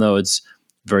have, even though it's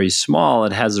very small,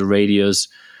 it has a radius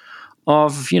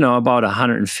of, about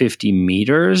 150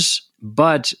 meters,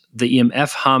 but the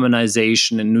EMF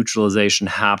harmonization and neutralization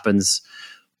happens,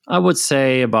 I would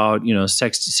say about,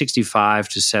 65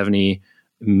 to 70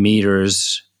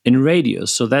 meters in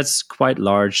radius. So that's quite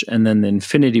large. And then the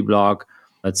infinity block,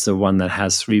 that's the one that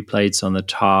has 3 plates on the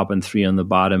top and 3 on the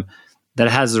bottom, that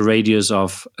has a radius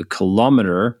of 1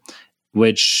 kilometer,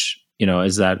 which,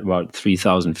 is at about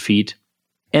 3,000 feet.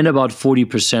 And about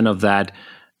 40% of that,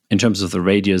 in terms of the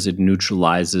radius, it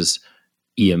neutralizes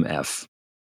EMF.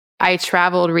 I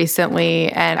traveled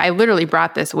recently and I literally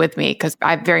brought this with me because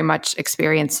I've very much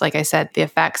experienced, like I said, the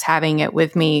effects having it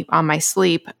with me on my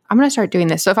sleep. I'm going to start doing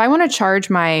this. So if I want to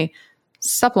charge my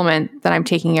supplement that I'm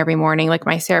taking every morning, like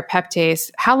my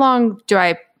serapeptase, how long do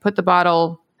I put the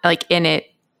bottle in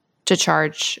it to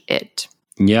charge it?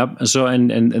 Yep. So,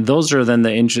 and those are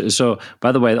then so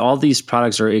by the way, all these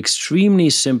products are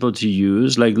extremely simple to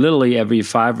use. Like literally every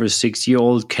 5 or 6 year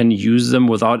old can use them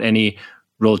without any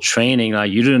real training.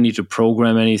 Like you don't need to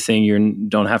program anything. You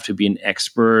don't have to be an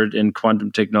expert in quantum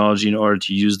technology in order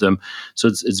to use them. So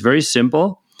it's very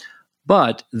simple.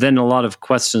 But then a lot of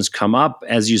questions come up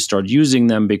as you start using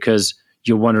them because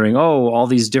you're wondering, oh, all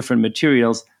these different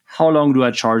materials, how long do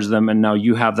I charge them? And now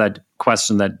you have that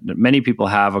question that many people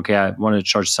have. Okay, I want to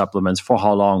charge supplements for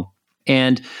how long?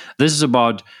 And this is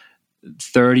about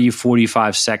 30,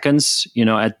 45 seconds,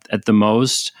 at the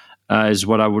most, is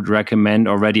what I would recommend.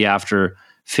 Already after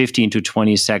 15 to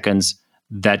 20 seconds,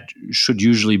 that should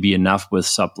usually be enough with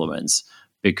supplements,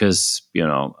 because,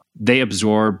 they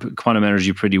absorb quantum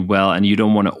energy pretty well, and you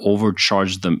don't want to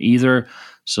overcharge them either.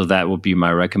 So that would be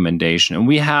my recommendation. And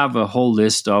we have a whole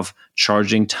list of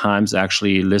charging times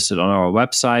actually listed on our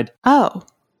website. Oh,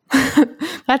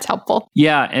 that's helpful.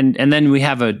 Yeah. And then we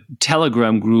have a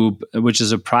Telegram group, which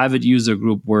is a private user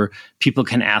group where people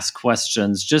can ask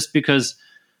questions, just because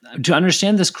to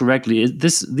understand this correctly,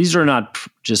 these are not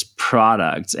just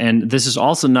products. And this is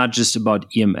also not just about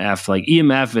EMF. Like,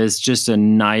 EMF is just a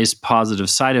nice positive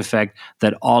side effect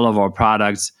that all of our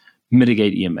products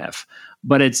mitigate EMF.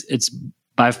 But it's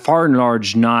by far and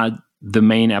large not the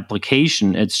main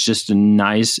application. It's just a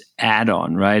nice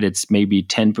add-on, right? It's maybe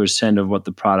 10% of what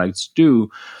the products do.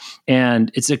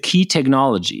 And it's a key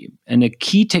technology. And a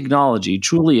key technology,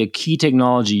 truly a key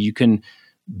technology, you can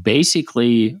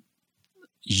basically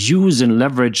use and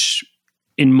leverage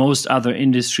in most other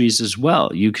industries as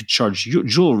well. You could charge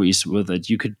jewelries with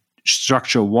it. You could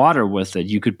structure water with it.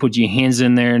 You could put your hands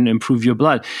in there and improve your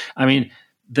blood. I mean,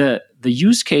 the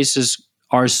use cases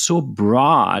are so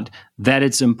broad that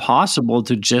it's impossible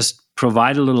to just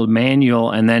provide a little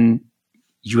manual and then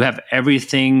you have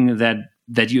everything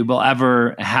that you will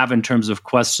ever have in terms of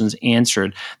questions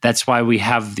answered. That's why we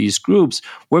have these groups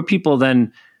where people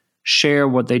then share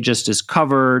what they just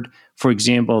discovered. For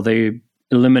example, they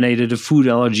eliminated a food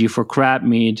allergy for crab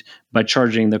meat by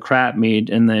charging the crab meat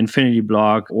in the infinity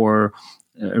block. Or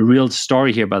a real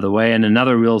story here, by the way, and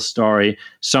another real story,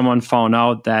 someone found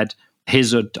out that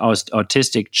his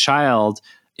autistic child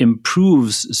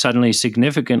improves suddenly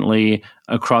significantly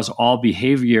across all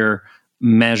behavior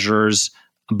measures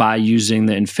by using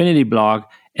the infinity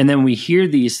block. And then we hear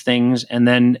these things, and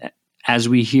then as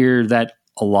we hear that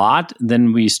a lot,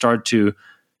 then we start to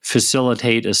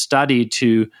facilitate a study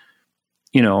to,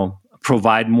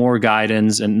 provide more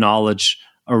guidance and knowledge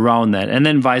around that. And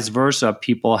then vice versa,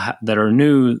 people that are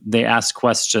new, they ask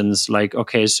questions like,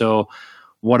 okay, so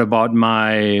what about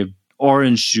my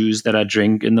orange juice that I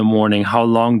drink in the morning? How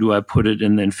long do I put it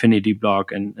in the infinity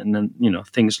block? And then,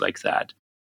 things like that.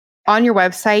 On your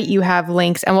website, you have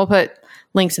links, and we'll put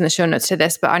links in the show notes to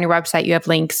this, but on your website, you have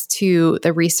links to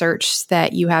the research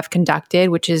that you have conducted,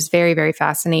 which is very, very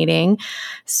fascinating.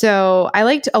 So I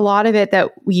liked a lot of it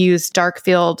that we use dark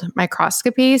field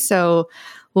microscopy. So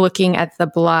looking at the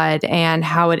blood and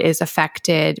how it is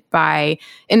affected by,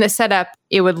 in the setup,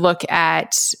 it would look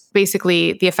at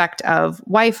basically the effect of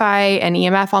Wi-Fi and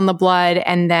EMF on the blood,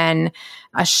 and then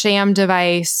a sham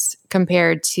device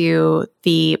compared to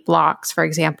the blocks, for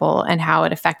example, and how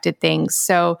it affected things.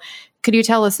 So could you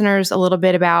tell listeners a little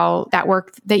bit about that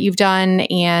work that you've done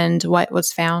and what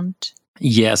was found?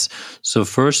 Yes. So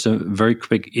first, a very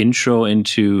quick intro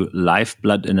into live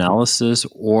blood analysis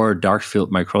or dark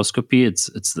field microscopy.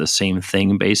 It's the same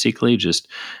thing, basically, just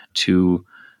two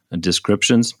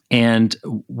descriptions. And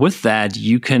with that,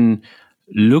 you can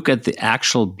look at the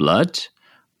actual blood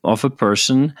of a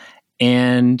person,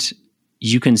 and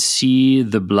you can see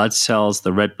the blood cells,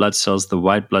 the red blood cells, the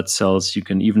white blood cells. You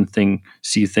can even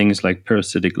see things like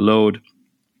parasitic load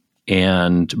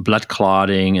and blood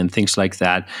clotting and things like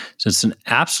that. So it's an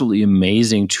absolutely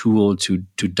amazing tool to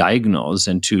diagnose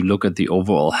and to look at the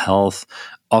overall health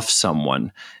of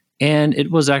someone. And it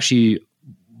was actually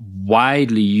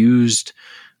widely used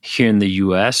here in the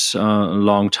US a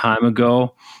long time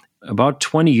ago. About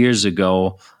 20 years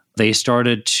ago, they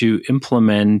started to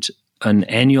implement an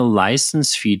annual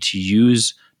license fee to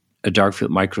use a dark field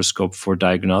microscope for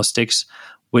diagnostics,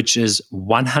 which is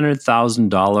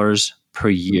 $100,000 per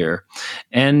year.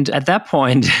 And at that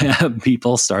point,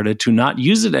 people started to not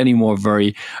use it anymore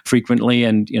very frequently,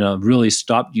 and really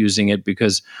stopped using it,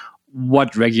 because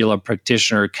what regular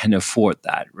practitioner can afford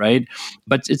that, right?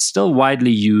 But it's still widely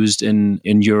used in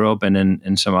Europe and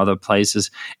in some other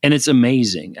places. And it's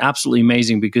amazing, absolutely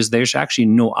amazing, because there's actually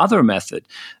no other method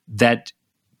that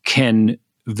can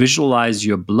visualize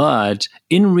your blood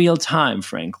in real time,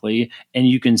 frankly, and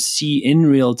you can see in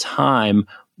real time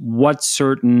what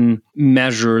certain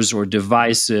measures or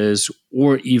devices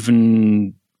or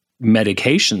even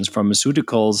medications,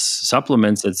 pharmaceuticals,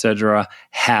 supplements, etc.,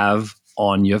 have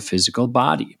on your physical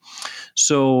body.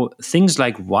 So things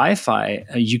like Wi-Fi,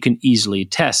 you can easily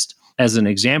test as an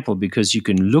example, because you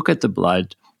can look at the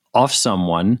blood of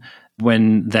someone,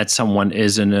 when that someone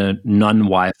is in a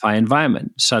non-Wi-Fi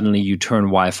environment. Suddenly you turn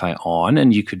Wi-Fi on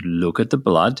and you could look at the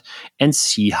blood and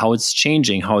see how it's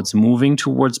changing, how it's moving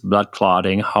towards blood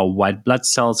clotting, how white blood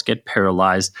cells get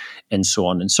paralyzed, and so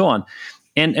on and so on.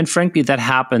 And frankly, that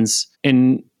happens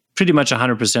in pretty much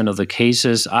 100% of the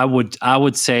cases. I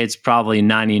would say it's probably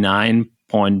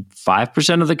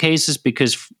 99.5% of the cases,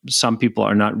 because some people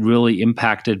are not really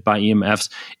impacted by EMFs.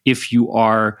 If you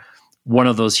are one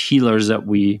of those healers that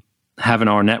we have in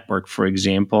our network, for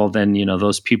example, then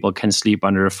those people can sleep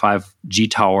under a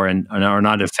 5G tower and are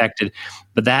not affected.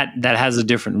 But that has a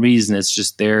different reason. It's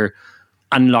just their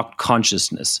unlocked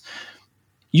consciousness.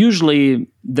 Usually,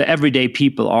 the everyday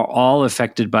people are all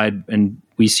affected by it, and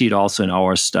we see it also in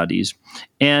our studies.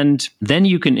 And then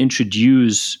you can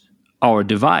introduce our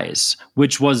device,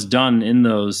 which was done in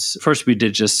those. First, we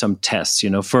did just some tests.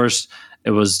 First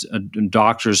it was a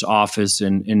doctor's office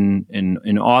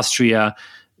in Austria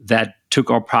that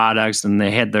took our products, and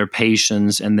they had their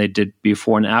patients, and they did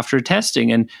before and after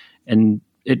testing, and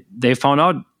they found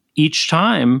out each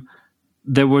time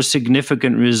there were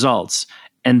significant results.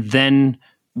 And then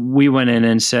we went in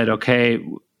and said, okay,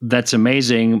 that's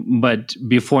amazing, but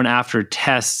before and after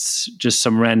tests, just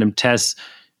some random tests,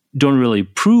 don't really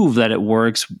prove that it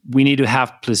works. We need to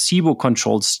have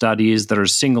placebo-controlled studies that are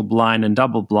single blind and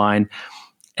double blind.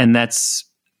 And that's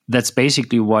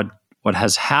basically what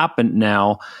has happened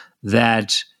now,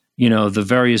 that the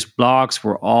various blogs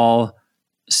were all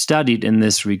studied in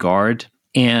this regard,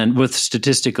 and with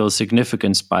statistical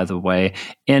significance, by the way.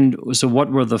 And so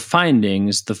what were the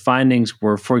findings? The findings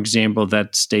were, for example,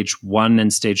 that stage 1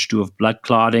 and stage 2 of blood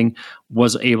clotting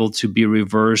was able to be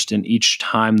reversed in each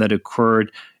time that occurred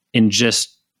in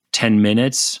just 10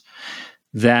 minutes,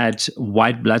 that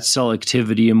white blood cell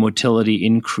activity and motility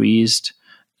increased,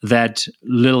 that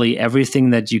literally everything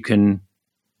that you can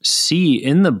see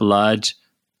in the blood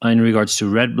in regards to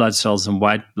red blood cells and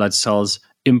white blood cells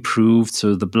improved.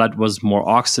 So the blood was more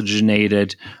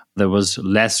oxygenated. There was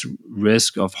less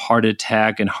risk of heart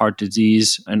attack and heart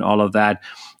disease and all of that.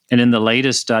 And in the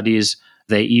latest studies,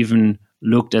 they even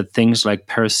looked at things like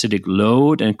parasitic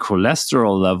load and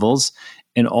cholesterol levels.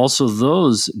 And also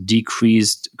those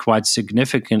decreased quite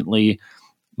significantly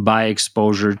by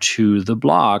exposure to the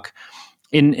block.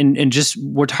 In just,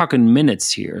 we're talking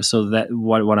minutes here. So that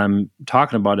what I'm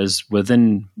talking about is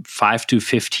within 5 to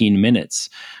 15 minutes.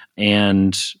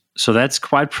 And so that's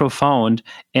quite profound.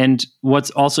 And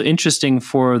what's also interesting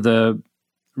for the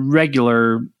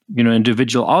regular,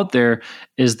 individual out there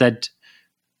is that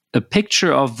a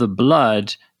picture of the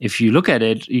blood, if you look at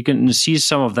it, you can see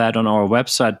some of that on our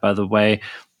website, by the way,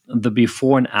 the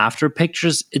before and after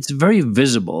pictures, it's very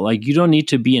visible. Like, you don't need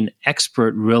to be an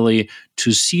expert really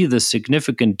to see the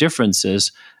significant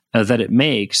differences that it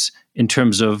makes in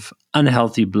terms of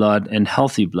unhealthy blood and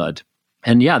healthy blood.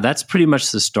 And yeah, that's pretty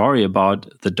much the story about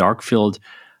the dark field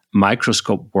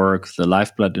microscope work, the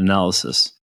live blood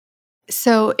analysis.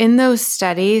 So in those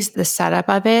studies, the setup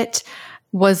of it,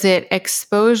 was it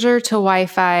exposure to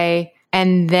Wi-Fi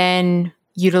and then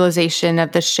utilization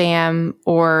of the sham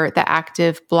or the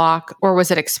active block, or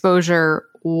was it exposure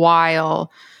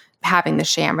while having the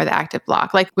sham or the active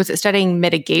block? Like, was it studying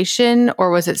mitigation,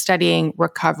 or was it studying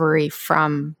recovery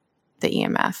from the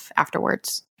EMF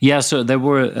afterwards? Yeah, so there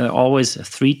were always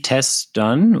 3 tests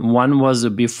done. One was a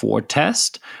before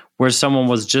test, where someone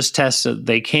was just tested.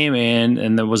 They came in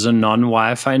and there was a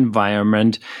non-Wi-Fi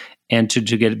environment, and to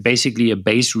get basically a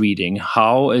base reading.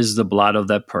 How is the blood of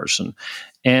that person?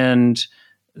 And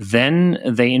then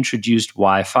they introduced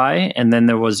Wi-Fi, and then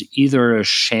there was either a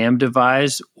sham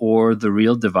device or the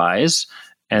real device,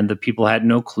 and the people had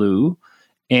no clue.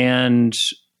 And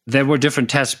there were different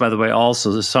tests, by the way,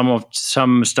 also.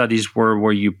 Some studies were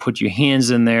where you put your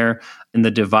hands in there in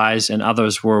the device, and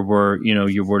others were where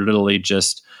you were literally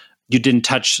just, you didn't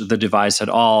touch the device at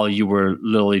all. You were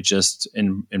literally just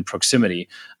in proximity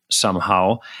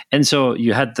somehow. And so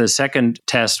you had the second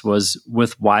test was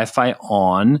with Wi-Fi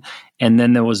on, and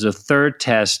then there was a third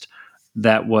test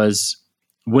that was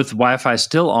with Wi-Fi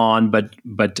still on,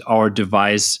 but our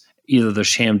device, either the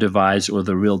sham device or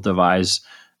the real device,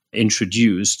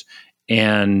 introduced.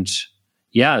 And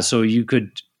yeah, so you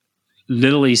could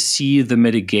literally see the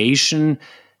mitigation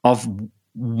of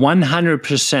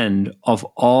 100% of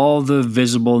all the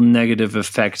visible negative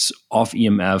effects of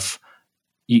EMF.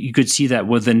 You could see that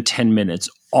within 10 minutes.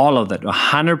 All of that,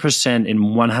 100% in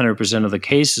 100% of the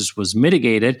cases was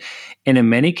mitigated. And in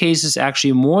many cases,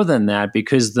 actually more than that,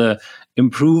 because the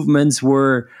improvements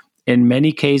were, in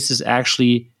many cases,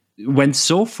 actually went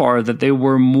so far that they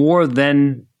were more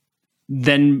than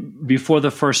than before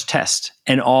the first test,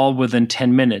 and all within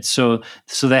 10 minutes. So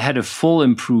they had a full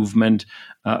improvement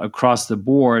across the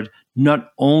board,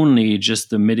 not only just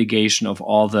the mitigation of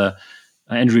all the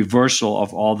and reversal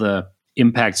of all the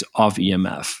impacts of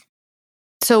EMF.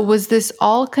 So was this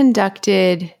all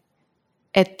conducted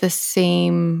at the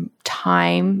same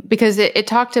time? Because it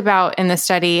talked about in the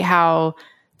study how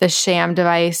the sham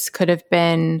device could have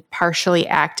been partially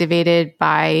activated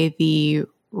by the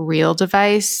real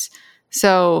device.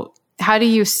 So how do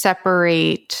you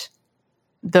separate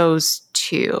those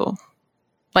two?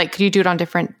 Like, could you do it on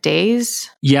different days?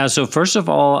 Yeah. So first of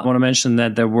all, I want to mention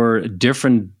that there were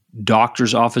different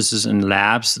doctors' offices and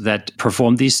labs that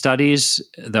performed these studies.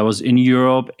 That was in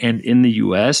Europe and in the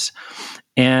US.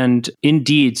 And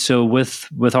indeed, so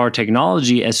with our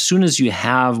technology, as soon as you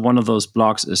have one of those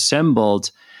blocks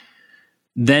assembled,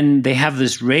 then they have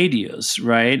this radius,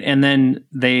 right? And then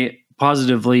they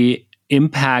positively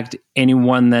impact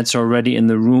anyone that's already in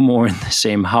the room or in the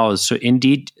same house. So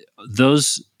indeed,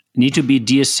 those need to be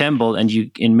deassembled, and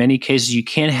in many cases you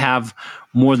can't have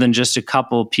more than just a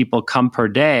couple people come per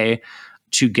day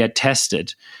to get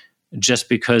tested, just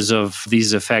because of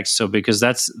these effects. So because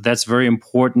that's very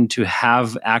important to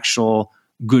have actual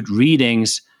good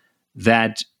readings,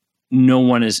 that no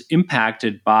one is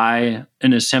impacted by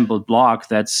an assembled block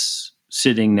that's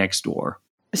sitting next door.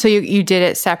 So you did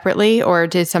it separately, or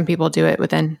did some people do it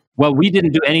within? Well, we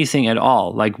didn't do anything at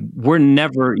all. Like, we're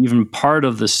never even part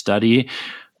of the study.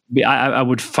 I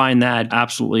would find that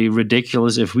absolutely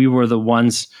ridiculous if we were the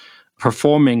ones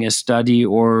performing a study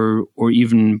or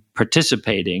even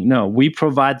participating. No, we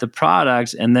provide the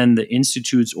products, and then the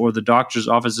institutes or the doctor's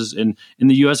offices in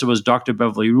the US, it was Dr.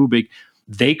 Beverly Rubik.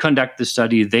 They conduct the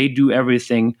study, they do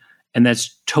everything, and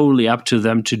that's totally up to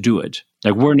them to do it.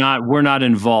 Like, we're not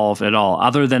involved at all,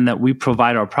 other than that we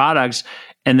provide our products,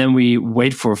 and then we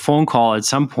wait for a phone call at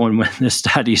some point when the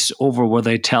study's over where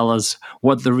they tell us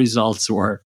what the results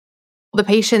were. The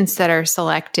patients that are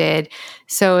selected,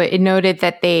 so it noted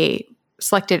that they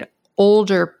selected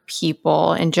older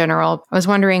people in general. I was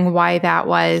wondering why that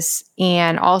was.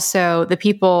 And also the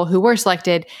people who were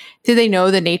selected, did they know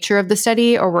the nature of the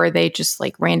study, or were they just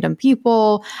like random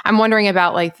people? I'm wondering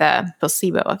about like the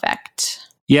placebo effect.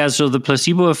 Yeah, so the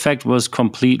placebo effect was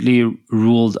completely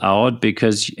ruled out,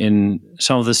 because in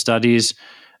some of the studies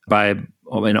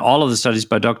in all of the studies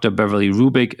by Dr. Beverly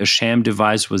Rubik, a sham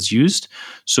device was used.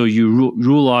 So you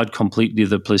rule out completely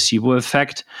the placebo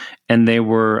effect. And they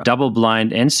were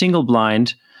double-blind and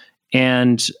single-blind.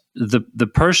 And the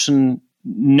person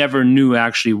never knew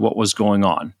actually what was going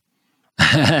on.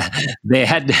 They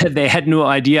had no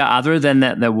idea, other than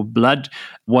that their blood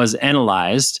was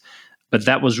analyzed. But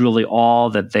that was really all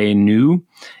that they knew.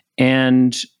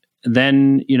 And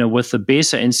then, with the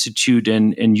BESA Institute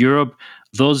in Europe,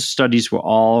 those studies were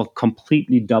all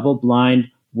completely double-blind,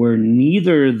 where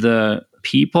neither the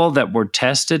people that were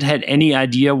tested had any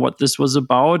idea what this was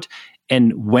about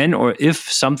and when or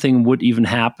if something would even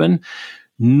happen,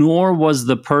 nor was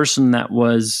the person that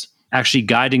was actually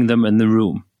guiding them in the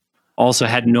room also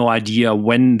had no idea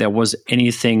when there was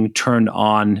anything turned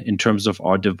on in terms of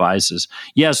our devices.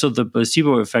 Yeah, so the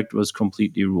placebo effect was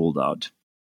completely ruled out.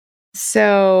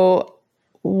 So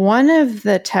one of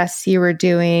the tests you were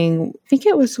doing, I think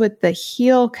it was with the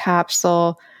Heal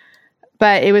capsule,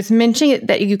 but it was mentioning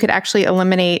that you could actually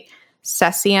eliminate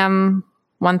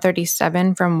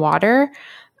cesium-137 from water.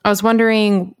 I was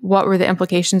wondering, what were the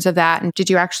implications of that? And did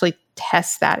you actually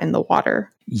test that in the water?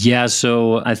 Yeah,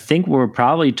 so I think we're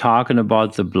probably talking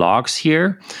about the blocks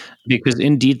here, because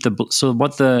indeed, so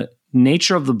what the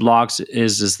nature of the blocks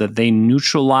is that they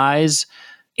neutralize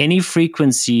any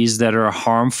frequencies that are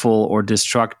harmful or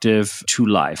destructive to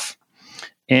life.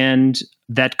 And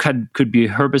that could be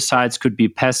herbicides, could be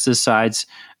pesticides,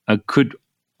 could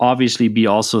obviously be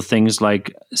also things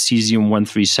like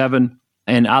cesium-137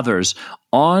 and others.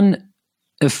 On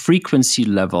a frequency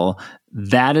level,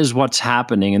 that is what's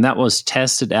happening. And that was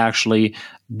tested actually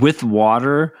with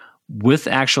water, with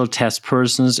actual test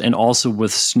persons, and also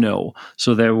with snow.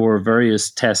 So there were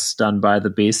various tests done by the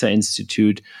BESA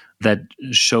Institute that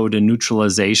showed a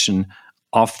neutralization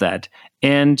of that.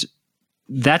 And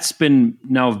that's been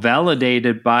now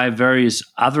validated by various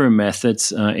other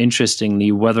methods,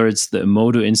 interestingly, whether it's the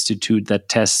Emoto Institute that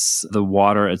tests the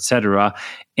water, etc.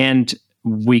 And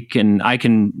I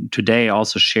can today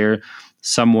also share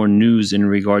some more news in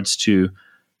regards to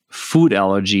food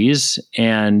allergies.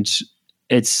 And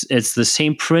it's the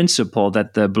same principle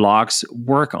that the blocks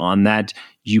work on, that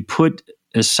you put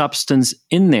a substance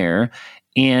in there,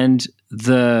 and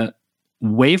the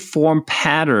waveform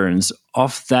patterns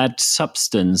of that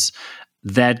substance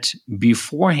that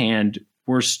beforehand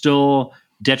were still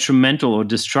detrimental or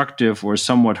destructive or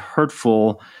somewhat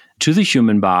hurtful to the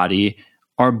human body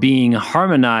are being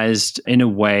harmonized in a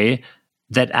way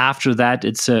that after that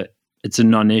it's a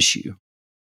non-issue.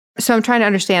 So I'm trying to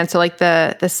understand. So like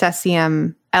the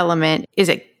cesium element, is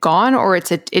it gone, or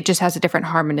it just has a different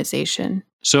harmonization?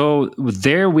 So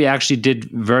there we actually did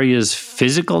various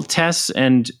physical tests,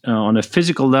 and on a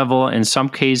physical level, in some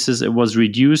cases it was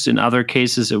reduced, in other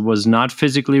cases it was not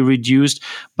physically reduced,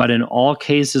 but in all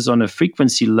cases on a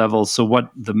frequency level, so what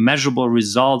the measurable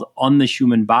result on the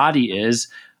human body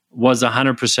was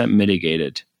 100%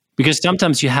 mitigated. Because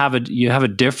sometimes you have a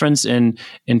difference in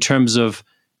terms of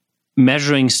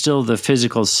measuring still the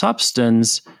physical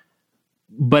substance,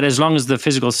 but as long as the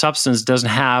physical substance doesn't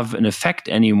have an effect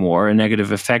anymore, a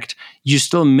negative effect, you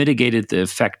still mitigated the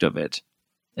effect of it,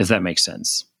 if that makes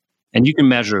sense. And you can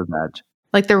measure that.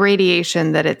 Like the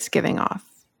radiation that it's giving off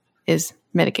is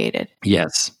mitigated?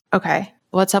 Yes. Okay.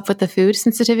 What's up with the food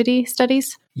sensitivity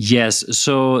studies? Yes.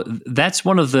 So that's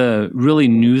one of the really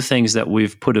new things that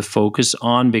we've put a focus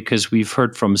on, because we've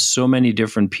heard from so many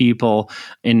different people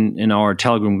in our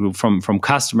Telegram group, from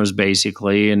customers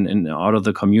basically and out of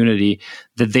the community,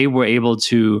 that they were able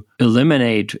to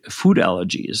eliminate food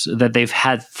allergies that they've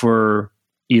had for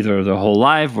either their whole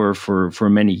life or for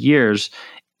many years.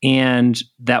 And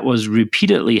that was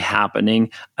repeatedly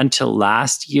happening until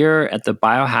last year at the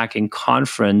biohacking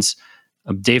conference,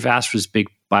 Dave Asprey's big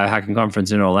biohacking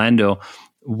conference in Orlando.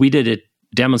 We did a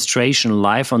demonstration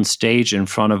live on stage in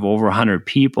front of over 100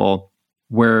 people,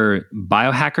 where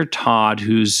biohacker Todd,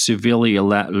 who's severely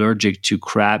allergic to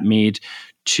crab meat,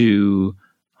 to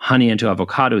honey, and to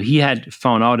avocado, he had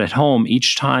found out at home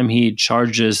each time he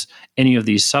charges any of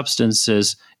these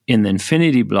substances in the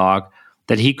infinity block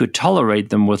that he could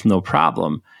tolerate them with no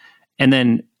problem. And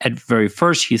then at very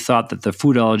first, he thought that the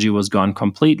food allergy was gone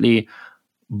completely,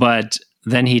 but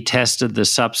then he tested the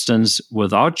substance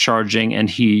without charging, and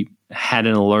he had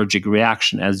an allergic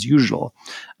reaction as usual.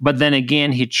 But then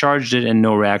again, he charged it and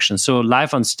no reaction. So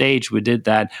live on stage, we did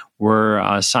that,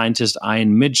 where scientist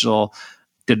Ian Mitchell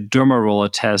did derma roller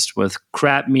test with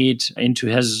crab meat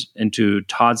into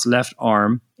Todd's left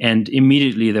arm, and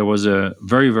immediately there was a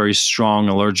very, very strong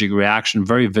allergic reaction,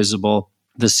 very visible.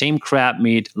 The same crab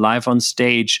meat live on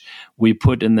stage, we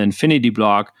put in the infinity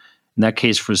block, in that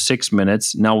case for 6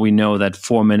 minutes. Now we know that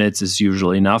 4 minutes is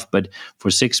usually enough, but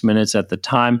for 6 minutes at the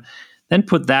time, then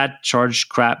put that charged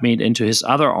crab meat into his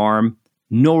other arm,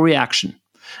 no reaction.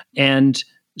 And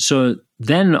so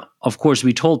then, of course,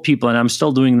 we told people, and I'm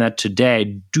still doing that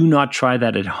today, do not try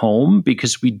that at home,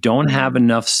 because we don't have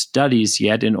enough studies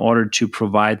yet in order to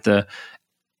provide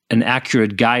an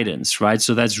accurate guidance, right?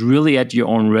 So that's really at your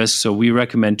own risk. So we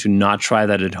recommend to not try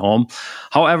that at home.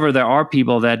 However, there are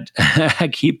people that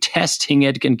keep testing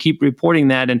it and keep reporting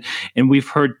that, and we've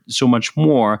heard so much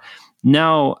more.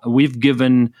 Now we've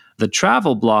given the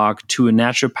travel block to a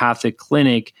naturopathic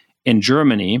clinic in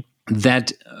Germany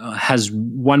that has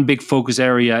one big focus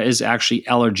area is actually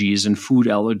allergies and food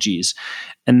allergies.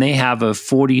 And they have a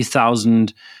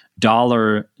 $40,000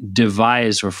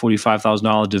 device or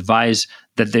 $45,000 device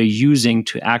that they're using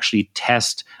to actually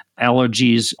test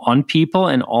allergies on people,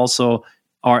 and also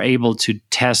are able to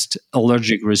test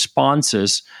allergic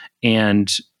responses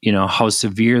and, how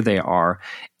severe they are.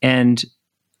 And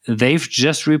they've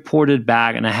just reported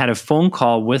back, and I had a phone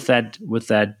call with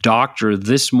that doctor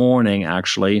this morning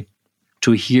actually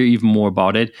to hear even more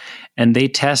about it. And they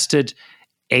tested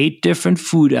 8 different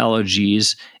food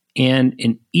allergies, and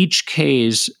in each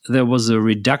case, there was a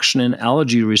reduction in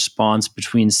allergy response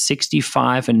between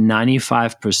 65 and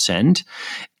 95%.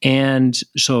 And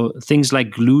so things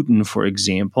like gluten, for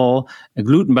example,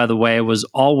 gluten, by the way, was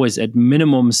always at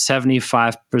minimum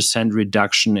 75%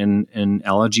 reduction in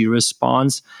allergy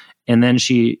response. And then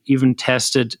she even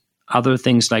tested other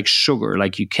things like sugar,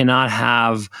 like you cannot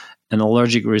have an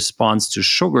allergic response to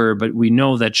sugar, but we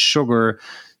know that sugar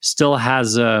still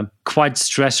has a quite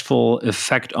stressful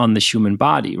effect on the human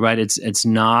body, right? It's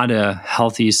not a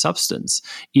healthy substance,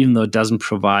 even though it doesn't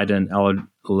provide an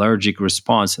allergic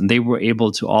response. And they were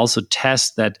able to also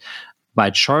test that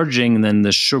by charging then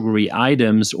the sugary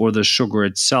items or the sugar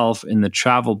itself in the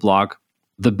travel block,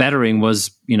 the bettering was,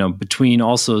 between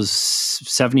also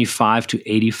 75 to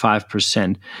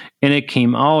 85%. And it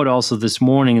came out also this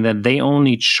morning that they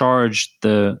only charged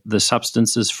the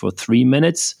substances for 3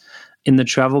 minutes in the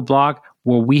travel block,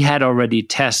 where we had already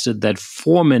tested that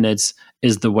 4 minutes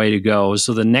is the way to go.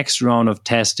 So the next round of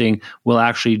testing will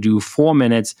actually do 4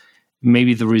 minutes.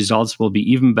 Maybe the results will be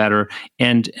even better.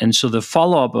 And so the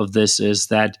follow-up of this is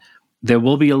that there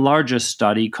will be a larger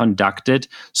study conducted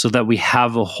so that we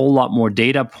have a whole lot more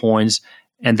data points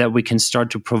and that we can start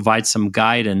to provide some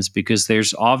guidance, because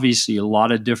there's obviously a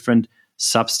lot of different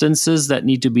substances that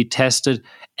need to be tested.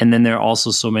 And then there are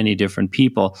also so many different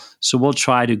people. So we'll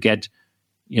try to get,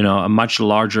 a much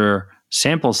larger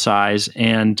sample size,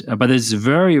 but it's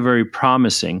very, very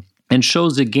promising and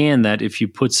shows again that if you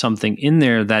put something in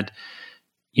there that,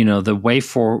 the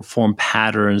waveform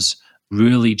patterns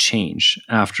really change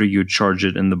after you charge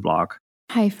it in the block.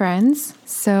 Hi friends.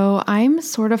 So I'm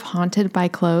sort of haunted by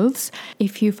clothes.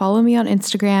 If you follow me on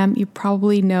Instagram, you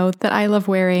probably know that I love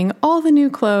wearing all the new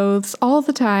clothes all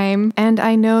the time. And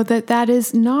I know that that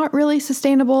is not really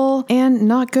sustainable and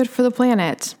not good for the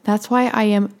planet. That's why I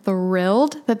am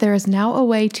thrilled that there is now a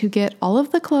way to get all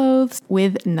of the clothes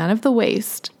with none of the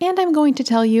waste. And I'm going to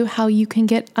tell you how you can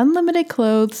get unlimited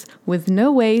clothes with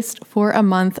no waste for a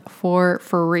month for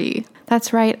free.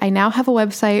 That's right, I now have a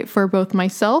website for both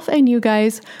myself and you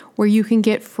guys where you can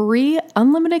get free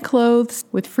unlimited clothes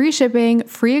with free shipping,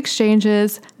 free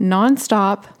exchanges,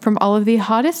 nonstop from all of the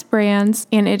hottest brands,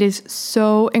 and it is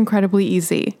so incredibly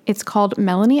easy. It's called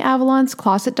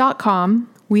MelanieAvalonsCloset.com.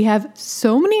 We have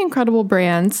so many incredible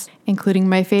brands, including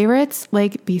my favorites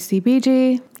like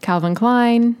BCBG, Calvin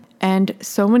Klein, and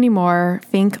so many more.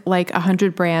 Think like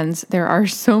 100 brands. There are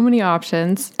so many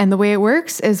options. And the way it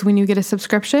works is when you get a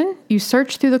subscription, you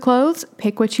search through the clothes,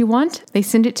 pick what you want. They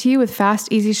send it to you with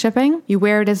fast, easy shipping. You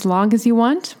wear it as long as you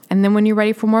want. And then when you're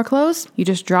ready for more clothes, you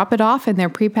just drop it off in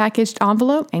their prepackaged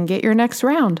envelope and get your next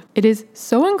round. It is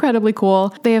so incredibly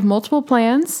cool. They have multiple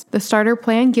plans. The starter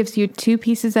plan gives you 2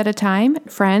 pieces at a time.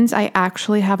 Friends, I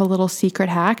actually have a little secret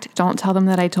hack. Don't tell them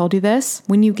that I told you this.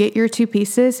 When you get your 2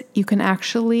 pieces, you can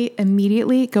actually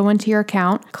immediately go into your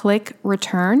account, click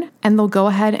return, and they'll go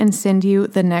ahead and send you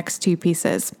the next 2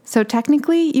 pieces. So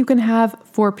technically, you can have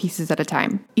 4 pieces at a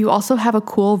time. You also have a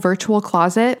cool virtual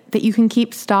closet that you can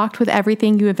keep stocked with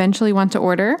everything you eventually want to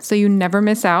order, so you never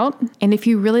miss out. And if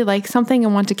you really like something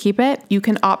and want to keep it, you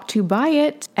can opt to buy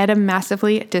it at a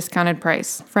massively discounted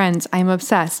price. Friends, I'm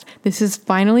obsessed. This is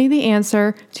finally the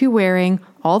answer to wearing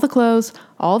all the clothes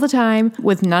all the time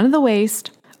with none of the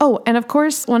waste. Oh, and of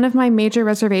course, one of my major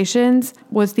reservations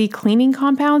was the cleaning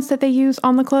compounds that they use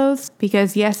on the clothes,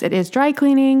 because yes, it is dry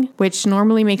cleaning, which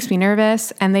normally makes me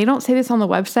nervous, and they don't say this on the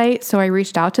website, so I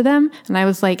reached out to them, and I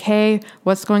was like, hey,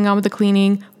 what's going on with the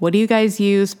cleaning? What do you guys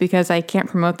use? Because I can't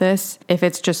promote this if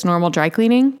it's just normal dry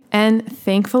cleaning. And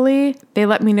thankfully, they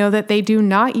let me know that they do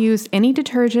not use any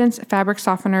detergents, fabric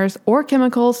softeners, or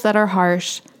chemicals that are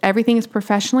harsh. Everything is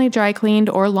professionally dry cleaned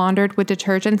or laundered with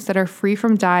detergents that are free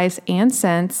from dyes and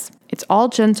scents. It's all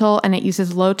gentle and it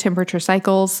uses low temperature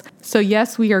cycles. So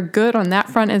yes, we are good on that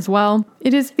front as well.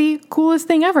 It is the coolest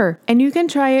thing ever. And you can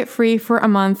try it free for a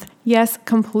month. Yes,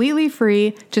 completely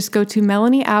free. Just go to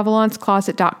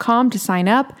MelanieAvalonsCloset.com to sign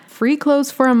up. Free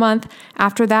clothes for a month.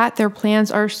 After that, their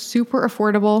plans are super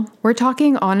affordable. We're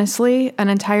talking honestly, an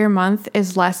entire month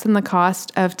is less than the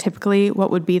cost of typically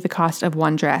what would be the cost of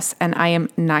one dress. And I am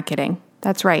not kidding.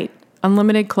 That's right.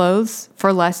 Unlimited clothes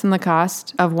for less than the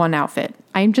cost of one outfit.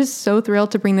 I'm just so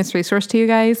thrilled to bring this resource to you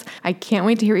guys. I can't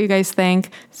wait to hear what you guys think.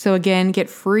 So again, get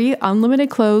free unlimited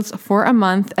clothes for a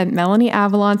month at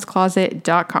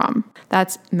MelanieAvalonsCloset.com.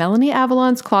 That's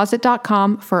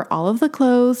MelanieAvalonsCloset.com for all of the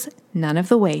clothes, none of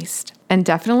the waste. And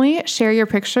definitely share your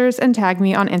pictures and tag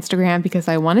me on Instagram because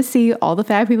I want to see all the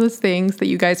fabulous things that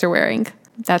you guys are wearing.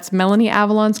 That's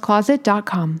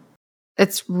MelanieAvalonsCloset.com.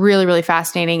 It's really, really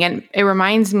fascinating. And it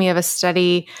reminds me of a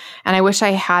study, and I wish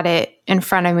I had it in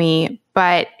front of me,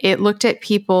 but it looked at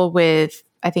people with,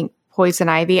 I think, poison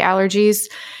ivy allergies.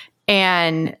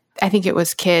 And I think it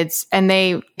was kids. And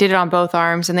they did it on both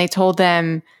arms. And they told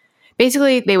them,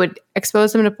 basically, they would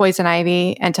expose them to poison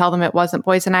ivy and tell them it wasn't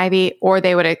poison ivy, or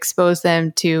they would expose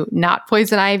them to not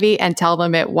poison ivy and tell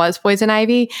them it was poison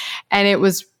ivy. And it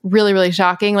was really, really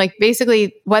shocking. Like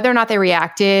basically, whether or not they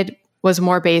reacted was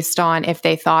more based on if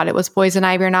they thought it was poison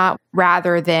ivy or not,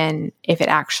 rather than if it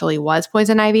actually was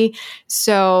poison ivy.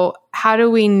 So how do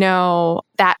we know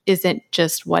that isn't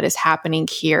just what is happening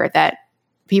here, that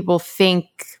people think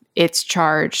it's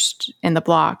charged in the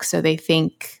block, so they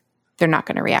think they're not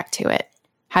going to react to it?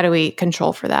 How do we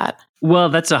control for that? Well,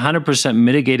 that's 100%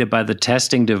 mitigated by the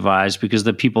testing device because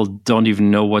the people don't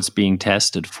even know what's being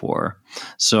tested for.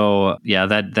 So yeah,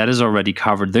 that is already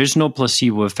covered. There's no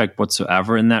placebo effect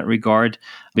whatsoever in that regard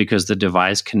because the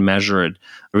device can measure it.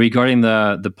 Regarding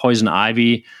the poison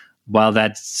ivy, while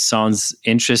that sounds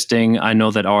interesting, I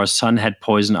know that our son had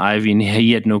poison ivy and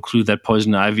he had no clue that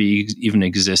poison ivy even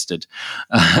existed.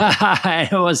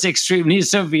 It was extremely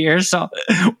severe. So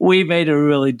we made a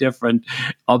really different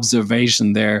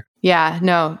observation there. Yeah,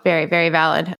 no, very, very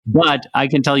valid. But I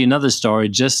can tell you another story.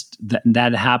 Just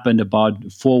that happened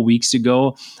about 4 weeks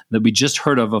ago that we just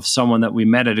heard of someone that we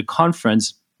met at a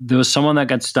conference. There was someone that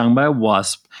got stung by a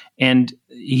wasp, and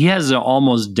he has an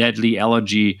almost deadly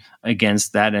allergy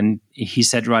against that. And he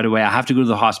said right away, I have to go to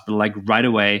the hospital, like right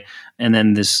away. And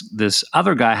then this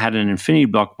other guy had an infinity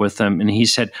block with him, and he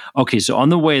said, okay, so on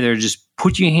the way there, just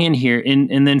put your hand here in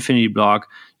the infinity block,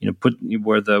 put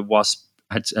where the wasp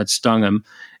had stung him.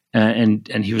 And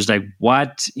he was like,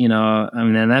 what?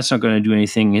 And that's not going to do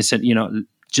anything. He said,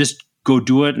 just go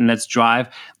do it and let's drive.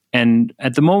 And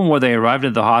at the moment where they arrived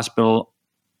at the hospital,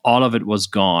 all of it was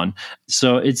gone.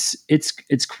 So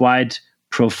it's quite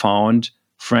profound,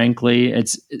 frankly.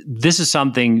 This is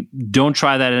something, don't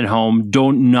try that at home.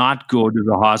 Don't not go to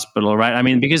the hospital, right? I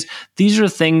mean, because these are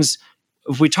things,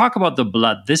 if we talk about the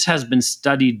blood, this has been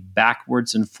studied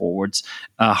backwards and forwards,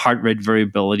 heart rate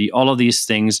variability, all of these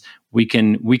things we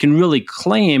can really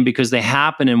claim because they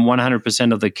happen in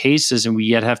 100% of the cases, and we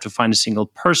yet have to find a single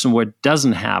person where it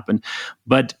doesn't happen.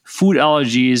 But food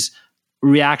allergies,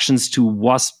 reactions to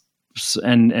wasps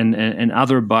and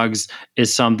other bugs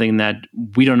is something that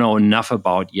we don't know enough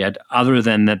about yet, other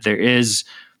than that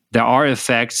there are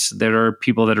effects. There are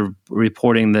people that are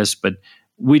reporting this, but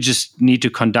we just need to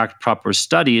conduct proper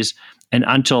studies. And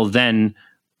until then,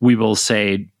 we will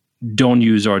say, don't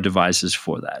use our devices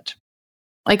for that.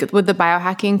 Like with the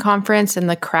biohacking conference and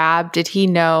the crab, did he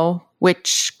know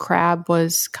which crab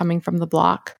was coming from the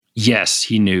block? Yes,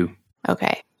 he knew.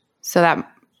 Okay. So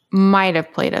that might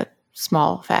have played a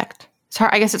small effect.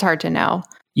 I guess it's hard to know.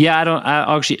 Yeah,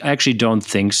 I actually don't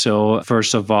think so.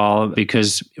 First of all,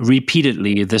 because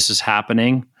repeatedly this is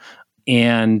happening.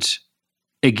 And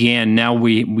again, now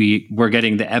we're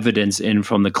getting the evidence in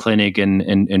from the clinic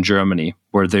in Germany,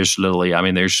 where there's literally,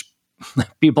 there's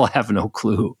people have no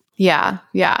clue. Yeah.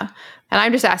 And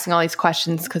I'm just asking all these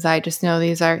questions because I just know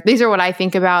these are what I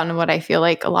think about and what I feel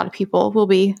like a lot of people will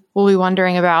be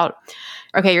wondering about.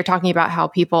 Okay, you're talking about how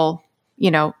people,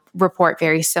 report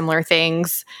very similar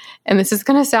things. And this is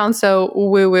going to sound so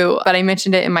woo-woo, but I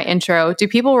mentioned it in my intro. Do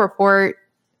people report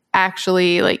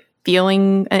actually like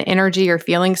feeling an energy or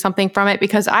feeling something from it?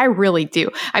 Because I really do.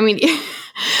 I mean,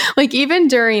 like even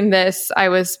during this, I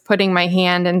was putting my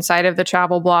hand inside of the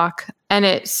travel block, and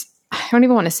I don't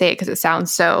even want to say it because it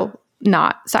sounds so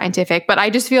not scientific, but I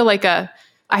just feel like I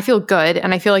feel good,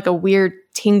 and I feel like a weird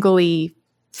tingly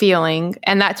feeling.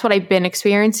 And that's what I've been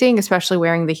experiencing, especially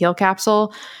wearing the Heal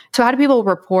capsule. So how do people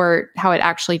report how it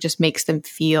actually just makes them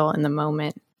feel in the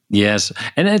moment? Yes.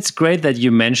 And it's great that you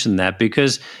mentioned that,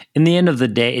 because in the end of the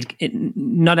day,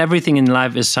 not everything in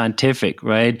life is scientific,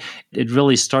 right? It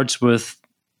really starts with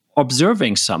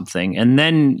observing something. And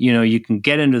then, you can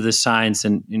get into the science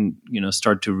and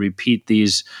start to repeat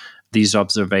these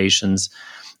observations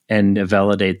and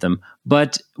validate them.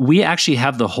 But we actually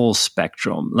have the whole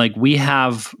spectrum. Like we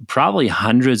have probably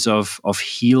hundreds of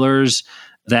healers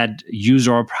that use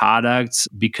our products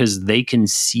because they can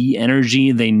see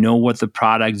energy. They know what the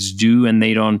products do, and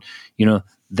they don't,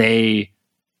 they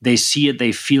see it,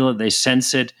 they feel it, they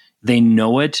sense it, they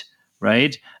know it,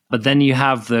 right? But then you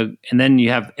have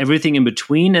everything in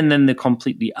between, and then the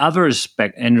completely other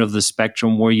end of the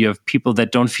spectrum where you have people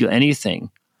that don't feel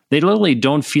anything. They literally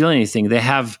don't feel anything.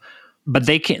 But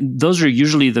they can't. Those are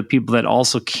usually the people that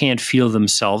also can't feel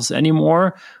themselves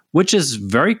anymore, which is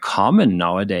very common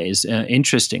nowadays.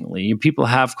 Interestingly, people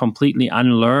have completely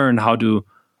unlearned how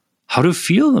to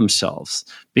feel themselves,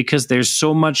 because there's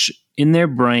so much in their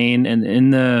brain and in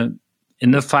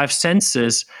the five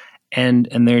senses, and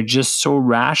they're just so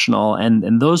rational.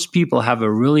 And those people have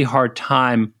a really hard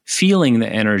time feeling the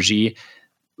energy.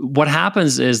 What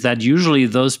happens is that usually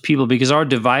those people, because our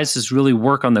devices really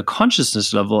work on the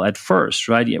consciousness level at first,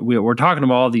 right? We're talking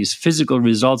about all these physical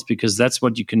results because that's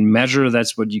what you can measure.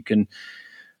 That's what you can,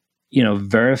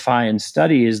 verify and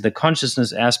study. Is the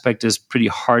consciousness aspect is pretty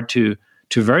hard to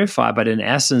verify, but in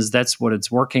essence, that's what it's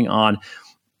working on.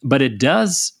 But it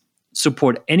does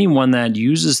support anyone that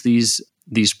uses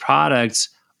these products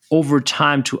over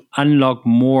time to unlock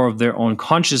more of their own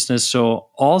consciousness. So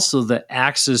also the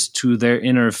access to their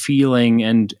inner feeling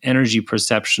and energy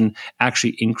perception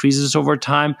actually increases over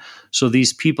time. So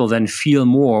these people then feel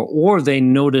more, or they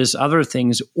notice other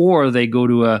things, or they go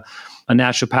to a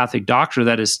naturopathic doctor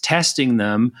that is testing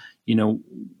them,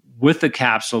 with the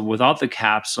capsule, without the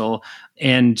capsule.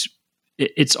 And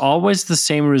it's always the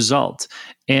same result.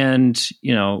 And,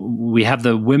 we have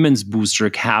the women's booster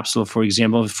capsule, for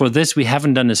example. For this, we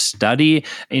haven't done a study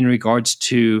in regards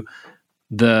to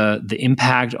the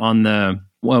impact on the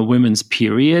women's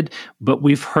period, but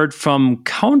we've heard from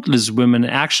countless women,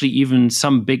 actually even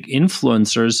some big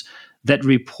influencers, that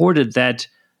reported that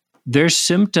their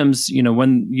symptoms,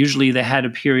 when usually they had a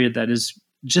period that is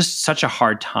just such a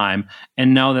hard time,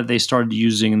 and now that they started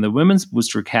using the women's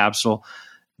booster capsule,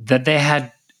 that they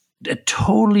had a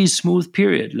totally smooth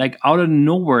period, like out of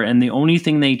nowhere. And the only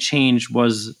thing they changed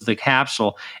was the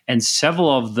capsule. And several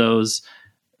of those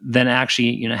then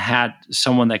actually, had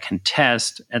someone that can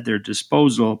test at their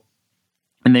disposal.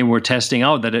 And they were testing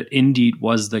out that it indeed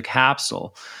was the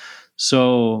capsule.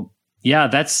 So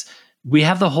yeah, we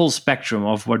have the whole spectrum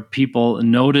of what people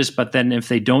notice. But then if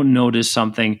they don't notice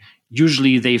something,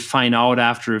 usually they find out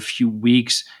after a few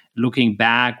weeks, looking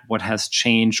back, what has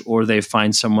changed, or they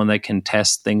find someone that can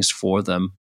test things for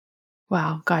them.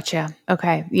 Wow. Gotcha.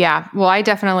 Okay. Yeah. Well, I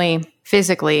definitely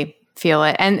physically feel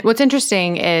it. And what's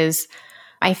interesting is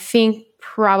I think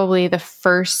probably the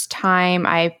first time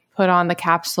I put on the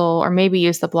capsule or maybe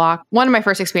use the block, one of my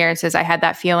first experiences, I had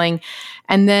that feeling.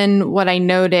 And then what I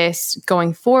noticed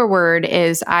going forward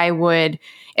is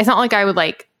it's not like I would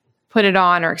like put it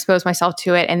on or expose myself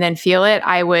to it and then feel it.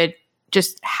 I would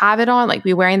just have it on, like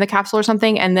be wearing the capsule or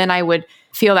something. And then I would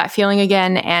feel that feeling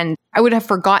again. And I would have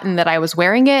forgotten that I was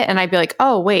wearing it. And I'd be like,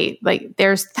 oh, wait, like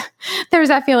there's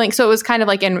that feeling. So it was kind of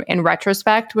like in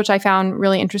retrospect, which I found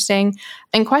really interesting.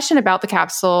 And question about the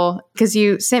capsule, because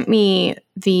you sent me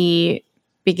the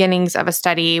beginnings of a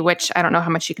study, which I don't know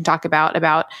how much you can talk about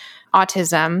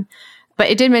autism, but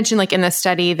it did mention like in the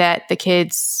study that the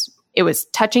kids, it was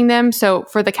touching them. So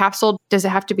for the capsule, does it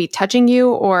have to be touching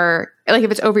you, or like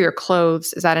if it's over your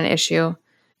clothes, is that an issue?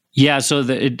 Yeah, so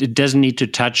it doesn't need to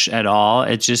touch at all.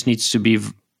 It just needs to be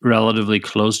relatively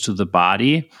close to the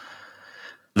body.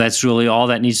 That's really all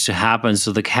that needs to happen.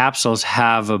 So the capsules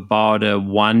have about a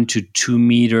 1 to 2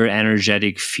 meter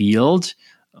energetic field.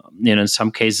 In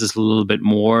some cases, a little bit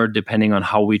more, depending on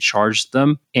how we charge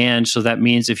them. And so that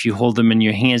means if you hold them in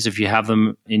your hands, if you have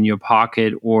them in your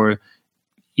pocket, or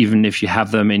even if you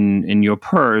have them in your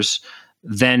purse,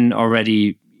 then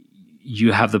already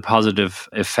you have the positive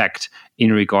effect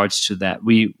in regards to that.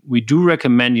 We do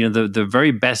recommend, the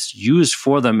very best use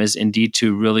for them is indeed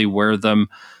to really wear them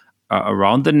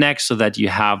around the neck so that you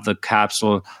have the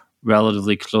capsule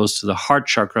relatively close to the heart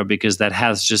chakra, because that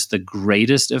has just the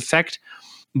greatest effect.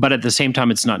 But at the same time,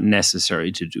 it's not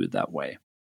necessary to do it that way.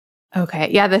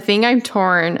 Okay. Yeah. The thing I'm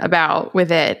torn about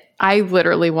with it, I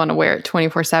literally want to wear it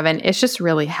 24/7. It's just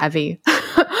really heavy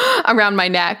around my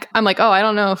neck. I'm like, oh, I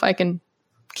don't know if I can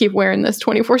keep wearing this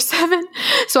 24/7.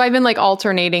 So I've been like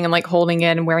alternating and like holding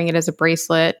it and wearing it as a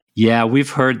bracelet. Yeah, we've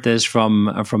heard this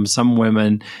from some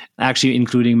women, actually,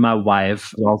 including my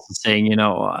wife, also saying,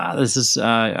 this is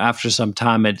after some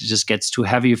time it just gets too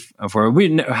heavy for her.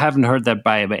 We haven't heard that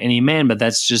by any man, but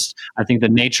that's just, I think, the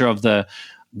nature of the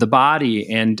body.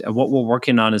 And what we're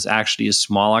working on is actually a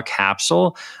smaller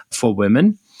capsule for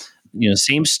women.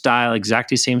 Same style,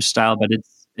 exactly same style, but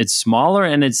it's smaller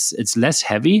and it's less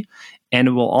heavy, and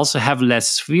it will also have less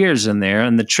spheres in there.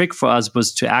 And the trick for us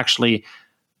was to actually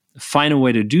find a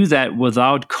way to do that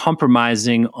without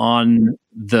compromising on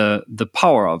the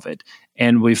power of it.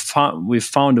 And we've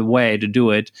found a way to do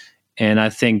it. And I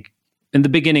think in the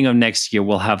beginning of next year,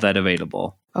 we'll have that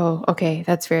available. Oh, okay.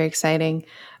 That's very exciting.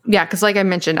 Yeah, because like I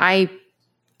mentioned, I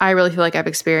really feel like I've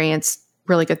experienced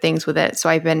really good things with it. So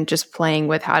I've been just playing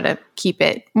with how to keep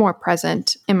it more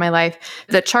present in my life.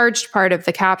 The charged part of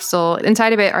the capsule,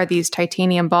 inside of it are these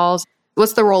titanium balls.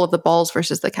 What's the role of the balls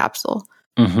versus the capsule?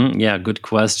 Mm-hmm. Yeah, good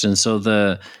question. So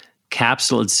the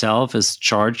capsule itself is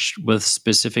charged with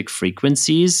specific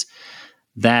frequencies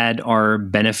that are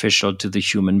beneficial to the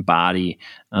human body.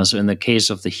 So in the case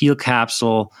of the Heal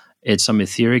capsule, it's some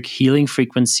etheric healing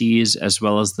frequencies, as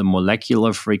well as the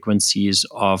molecular frequencies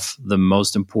of the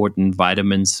most important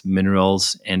vitamins,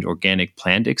 minerals, and organic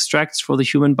plant extracts for the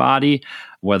human body,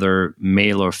 whether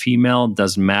male or female,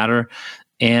 doesn't matter.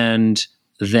 And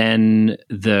then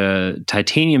the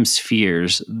titanium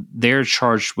spheres, they're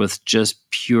charged with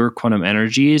just pure quantum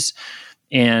energies.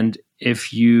 And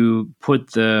if you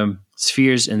put the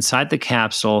spheres inside the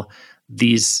capsule,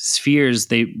 these spheres,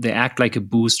 they act like a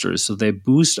booster. So they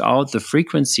boost out the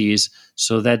frequencies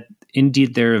so that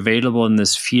indeed they're available in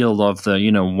this field of the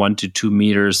 1 to 2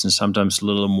 meters and sometimes a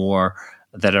little more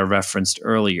that are referenced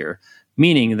earlier.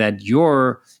 Meaning that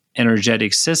your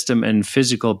energetic system and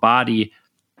physical body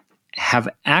have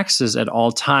access at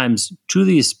all times to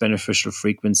these beneficial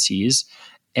frequencies.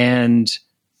 And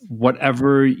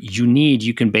whatever you need,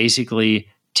 you can basically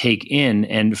take in.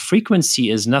 And frequency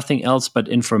is nothing else but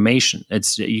information.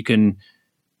 You can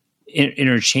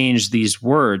interchange these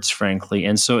words, frankly.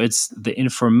 And so it's the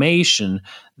information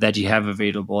that you have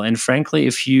available. And frankly,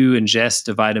 if you ingest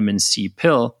a vitamin C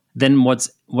pill, then what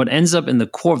ends up in the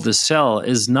core of the cell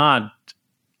is not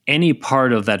any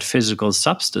part of that physical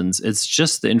substance. It's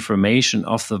just the information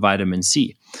of the vitamin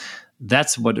C.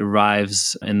 That's what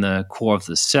arrives in the core of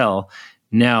the cell.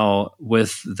 Now,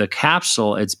 with the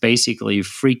capsule, it's basically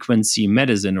frequency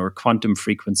medicine or quantum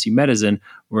frequency medicine,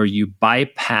 where you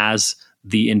bypass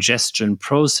the ingestion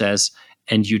process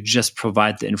and you just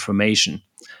provide the information.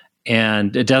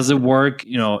 And it doesn't work,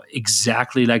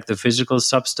 exactly like the physical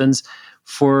substance.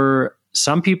 For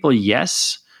some people,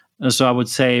 yes. So I would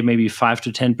say maybe 5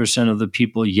 to 10% of the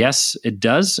people, yes, it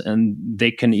does. And they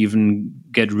can even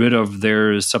get rid of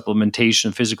their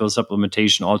supplementation, physical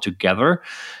supplementation altogether,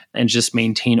 and just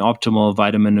maintain optimal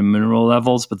vitamin and mineral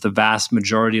levels. But the vast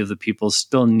majority of the people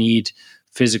still need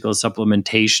physical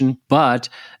supplementation. But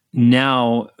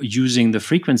now, using the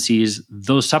frequencies,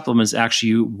 those supplements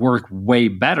actually work way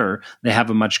better. They have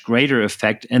a much greater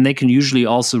effect, and they can usually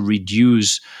also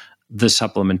reduce the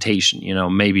supplementation.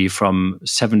 Maybe from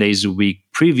 7 days a week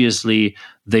previously,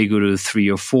 they go to 3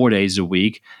 or 4 days a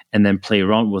week and then play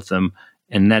around with them.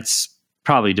 And that's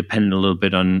probably dependent a little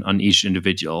bit on each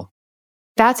individual.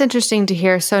 That's interesting to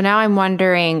hear. So now I'm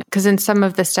wondering, because in some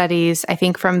of the studies, I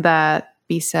think from the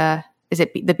BESA, is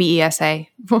it the BESA,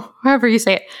 however you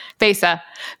say it,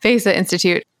 BESA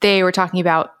Institute, they were talking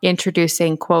about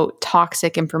introducing, quote,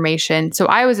 toxic information. So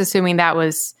I was assuming that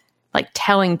was like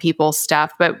telling people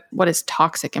stuff, but what is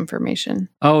toxic information?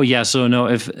 Oh, yeah. So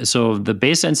the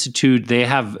BESA Institute, they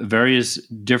have various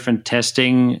different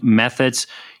testing methods.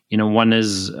 One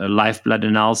is live blood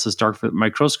analysis, dark field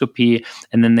microscopy,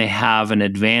 and then they have an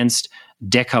advanced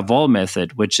Decavol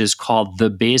method, which is called the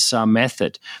BESA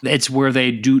method. It's where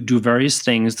they do various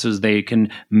things so they can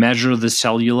measure the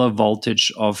cellular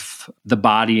voltage of the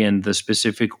body and the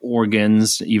specific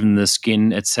organs, even the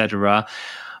skin, etc.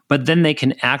 But then they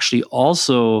can actually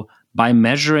also, by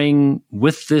measuring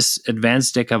with this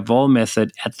advanced Decavol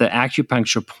method at the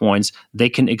acupuncture points, they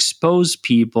can expose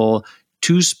people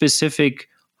to specific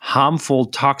harmful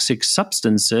toxic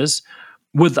substances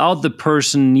without the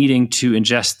person needing to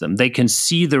ingest them. They can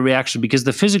see the reaction because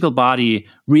the physical body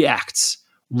reacts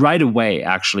right away,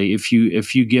 actually. If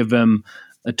you give them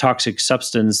a toxic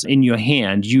substance in your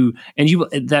hand,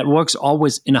 that works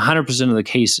always in 100% of the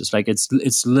cases. Like it's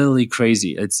literally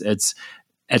crazy. It's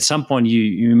at some point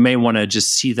you may want to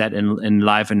just see that in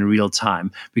live in real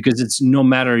time, because it's no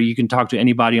matter, you can talk to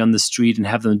anybody on the street and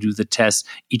have them do the test.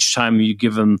 Each time you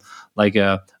give them like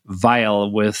a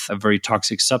vial with a very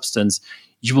toxic substance,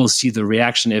 you will see the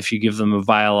reaction. If you give them a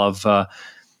vial of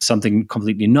something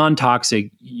completely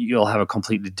non-toxic, you'll have a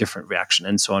completely different reaction,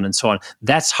 and so on and so on.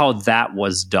 That's how that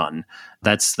was done.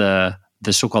 That's the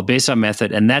so-called BESA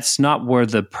method, and that's not where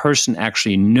the person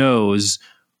actually knows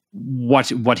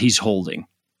what he's holding.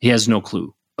 He has no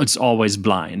clue. It's always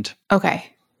blind. Okay.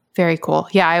 Very cool.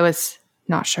 Yeah, I was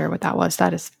not sure what that was.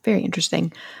 That is very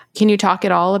interesting. Can you talk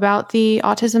at all about the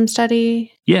autism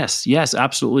study? Yes,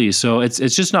 absolutely. So it's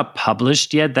just not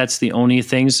published yet. That's the only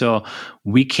thing. So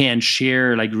we can't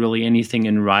share like really anything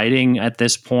in writing at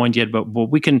this point yet, but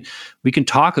we can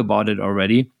talk about it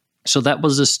already. So that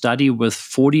was a study with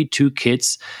 42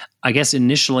 kids. I guess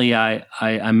initially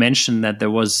I mentioned that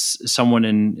there was someone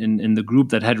in the group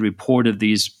that had reported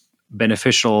these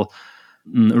beneficial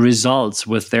results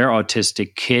with their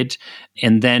autistic kid.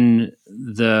 And then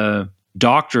the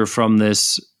doctor from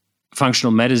this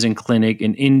functional medicine clinic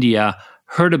in India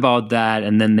heard about that,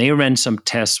 and then they ran some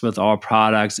tests with our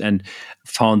products and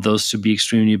found those to be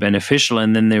extremely beneficial.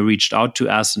 And then they reached out to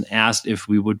us and asked if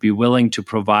we would be willing to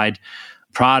provide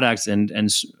products and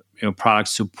product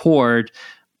support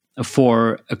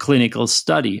for a clinical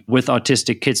study with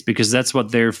autistic kids, because that's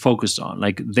what they're focused on.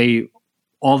 Like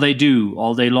all they do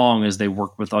all day long is they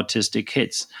work with autistic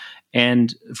kids.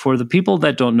 And for the people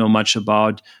that don't know much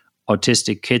about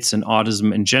autistic kids and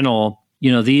autism in general,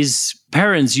 these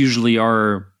parents usually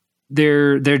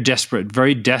they're desperate,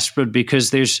 very desperate,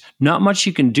 because there's not much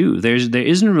you can do. There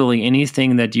isn't really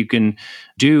anything that you can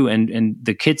do, and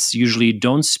the kids usually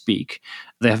don't speak.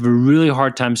 They have a really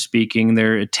hard time speaking.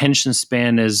 Their attention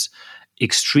span is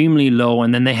extremely low,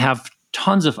 and then they have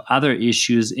tons of other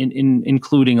issues,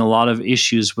 including a lot of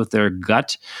issues with their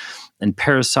gut and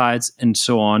parasites and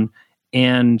so on.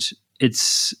 And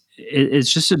it's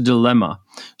just a dilemma.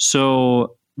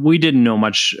 So we didn't know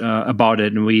much about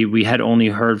it, and we had only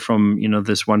heard from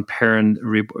this one parent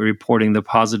reporting the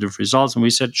positive results, and we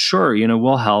said, sure,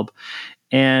 we'll help.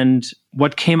 And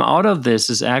what came out of this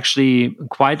is actually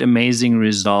quite amazing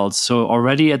results. So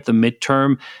already at the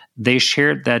midterm, they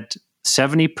shared that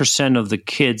 70% of the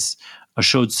kids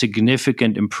showed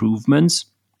significant improvements.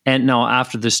 And now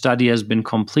after the study has been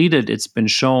completed, it's been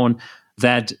shown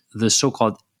that the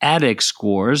so-called ATEC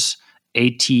scores,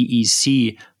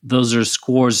 ATEC, those are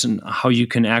scores and how you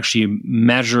can actually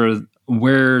measure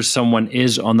where someone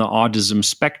is on the autism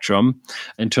spectrum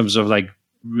in terms of like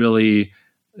really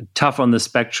tough on the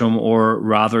spectrum or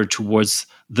rather towards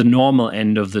the normal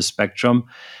end of the spectrum.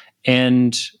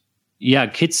 And yeah,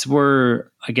 kids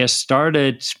were, I guess,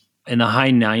 started in the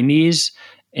high 90s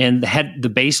and had the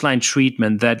baseline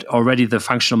treatment that already the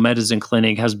functional medicine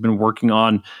clinic has been working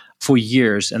on for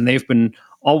years. And they've been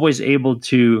always able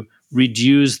to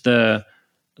reduce the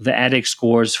ATEC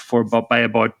scores by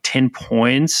about 10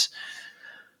 points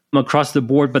across the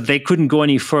board, but they couldn't go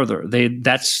any further.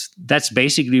 That's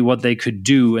basically what they could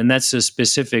do, and that's a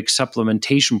specific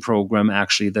supplementation program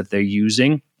actually that they're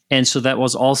using. And so that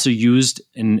was also used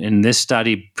in this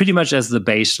study pretty much as the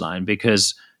baseline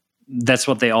because that's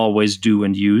what they always do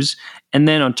and use. And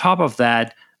then on top of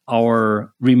that,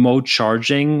 our remote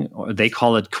charging, or they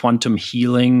call it quantum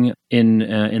healing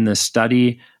in the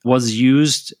study, was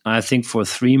used, I think, for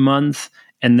 3 months.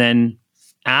 And then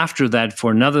after that,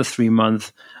 for another 3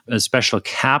 months, a special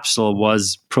capsule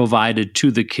was provided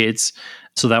to the kids.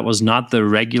 So that was not the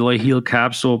regular Heal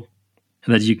capsule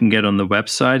that you can get on the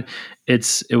website.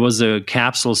 It was a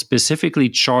capsule specifically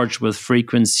charged with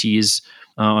frequencies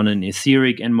on an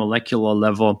etheric and molecular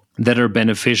level that are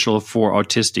beneficial for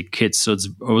autistic kids. So it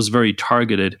was very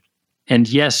targeted. And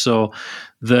yes, so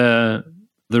the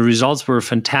results were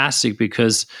fantastic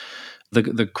because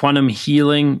the quantum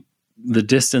healing, the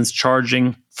distance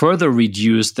charging further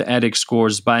reduced the ATEC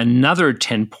scores by another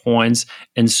 10 points.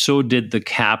 And so did the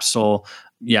capsule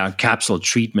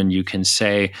treatment, you can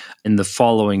say, in the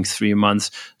following 3 months.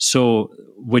 So,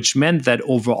 which meant that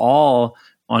overall,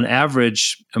 on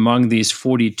average, among these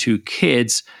 42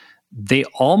 kids, they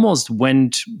almost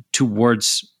went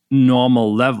towards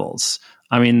normal levels.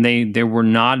 I mean, they were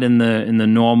not in the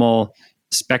normal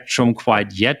spectrum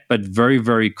quite yet, but very,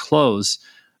 very close,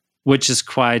 which is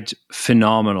quite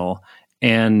phenomenal.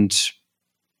 And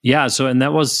yeah, and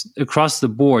that was across the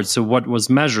board. So what was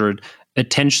measured?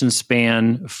 Attention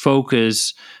span,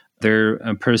 focus, their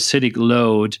parasitic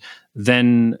load,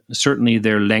 then certainly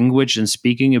their language and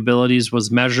speaking abilities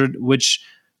was measured, which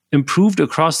improved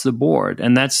across the board.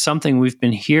 And that's something we've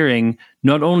been hearing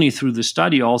not only through the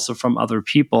study, also from other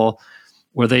people,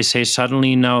 where they say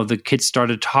suddenly now the kids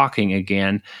started talking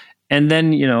again. And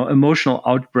then, emotional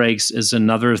outbreaks is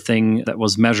another thing that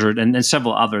was measured, and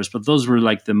several others, but those were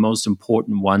like the most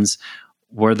important ones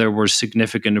where there were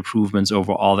significant improvements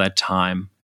over all that time.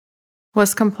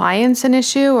 Was compliance an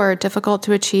issue or difficult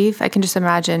to achieve? I can just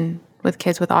imagine with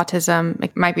kids with autism,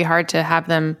 it might be hard to have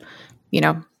them,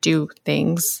 do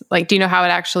things. Like, do you know how it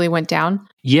actually went down?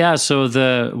 Yeah, so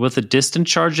with the distant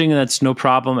charging, that's no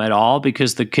problem at all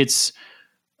because the kids.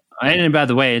 And by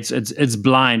the way, it's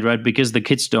blind, right? Because the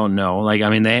kids don't know. Like, I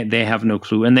mean, they have no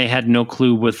clue, and they had no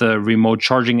clue with the remote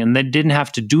charging, and they didn't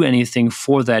have to do anything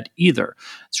for that either.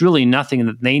 It's really nothing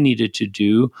that they needed to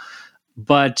do.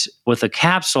 But with a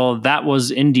capsule, that was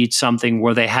indeed something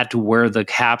where they had to wear the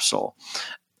capsule.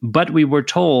 But we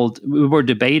were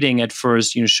debating at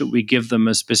first, should we give them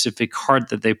a specific card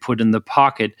that they put in the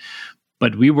pocket?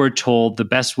 But we were told the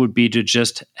best would be to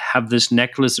just have this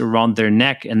necklace around their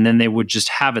neck, and then they would just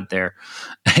have it there.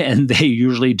 And they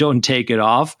usually don't take it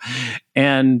off.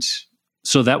 And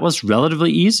so that was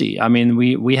relatively easy. I mean,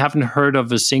 we haven't heard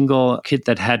of a single kid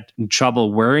that had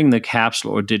trouble wearing the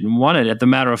capsule or didn't want it. As a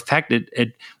matter of fact,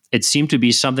 it seemed to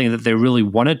be something that they really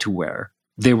wanted to wear.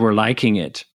 They were liking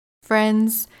it.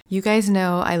 Friends, you guys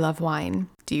know I love wine.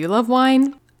 Do you love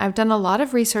wine? I've done a lot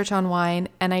of research on wine,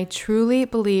 and I truly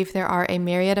believe there are a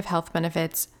myriad of health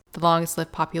benefits. The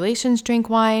longest-lived populations drink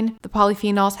wine. The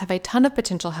polyphenols have a ton of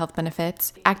potential health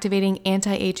benefits, activating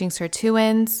anti-aging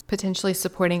sirtuins, potentially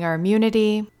supporting our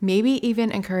immunity, maybe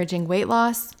even encouraging weight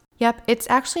loss. Yep, it's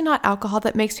actually not alcohol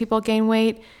that makes people gain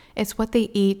weight. It's what they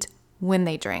eat when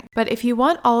they drink. But if you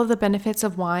want all of the benefits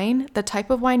of wine, the type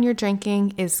of wine you're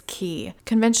drinking is key.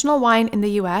 Conventional wine in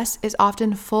the US is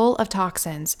often full of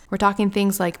toxins. We're talking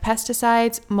things like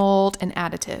pesticides, mold, and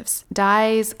additives,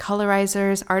 dyes,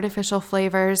 colorizers, artificial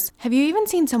flavors. Have you even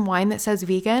seen some wine that says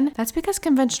vegan? That's because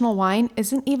conventional wine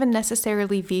isn't even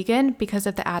necessarily vegan because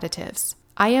of the additives.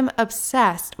 I am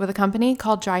obsessed with a company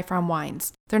called Dry Farm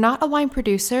Wines. They're not a wine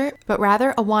producer, but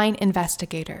rather a wine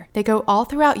investigator. They go all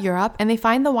throughout Europe and they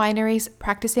find the wineries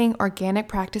practicing organic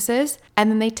practices, and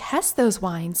then they test those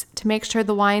wines to make sure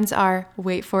the wines are,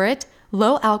 wait for it,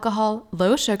 low alcohol,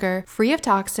 low sugar, free of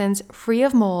toxins, free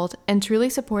of mold, and truly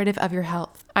supportive of your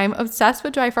health. I'm obsessed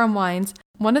with Dry Farm Wines.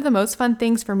 One of the most fun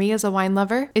things for me as a wine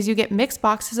lover is you get mixed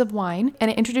boxes of wine,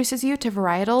 and it introduces you to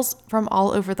varietals from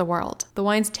all over the world. The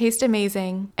wines taste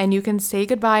amazing, and you can say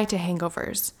goodbye to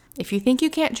hangovers. If you think you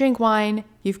can't drink wine,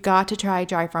 you've got to try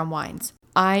Dry Farm Wines.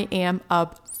 I am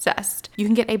obsessed. You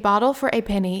can get a bottle for a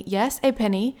penny. Yes, a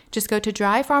penny. Just go to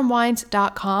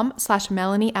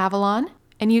dryfarmwines.com/MelanieAvalon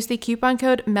and use the coupon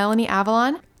code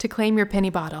MelanieAvalon to claim your penny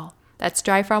bottle. That's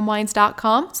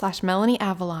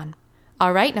dryfarmwines.com/MelanieAvalon.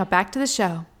 All right, now back to the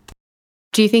show.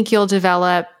 Do you think you'll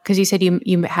develop, because you said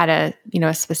you had a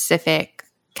specific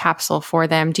capsule for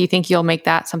them. Do you think you'll make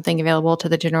that something available to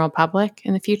the general public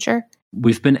in the future?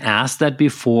 We've been asked that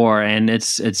before, and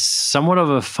it's somewhat of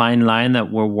a fine line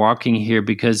that we're walking here,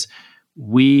 because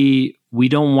we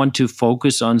don't want to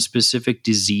focus on specific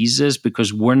diseases,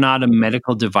 because we're not a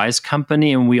medical device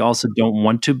company, and we also don't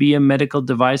want to be a medical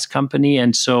device company.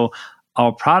 And so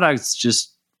our products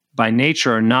just by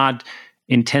nature are not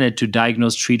intended to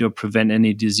diagnose, treat, or prevent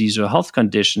any disease or health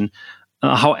condition.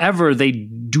 However, they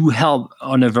do help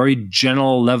on a very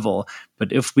general level.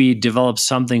 But if we develop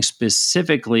something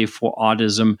specifically for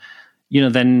autism,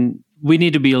 then we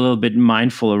need to be a little bit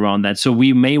mindful around that. So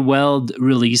we may well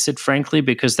release it, frankly,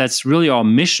 because that's really our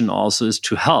mission also, is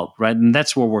to help, right? And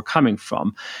that's where we're coming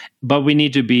from. But we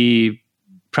need to be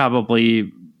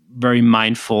probably very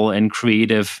mindful and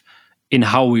creative in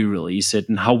how we release it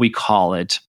and how we call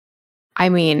it. I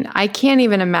mean, I can't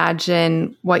even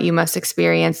imagine what you must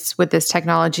experience with this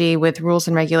technology, with rules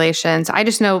and regulations. I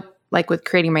just know, like with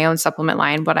creating my own supplement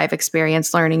line, what I've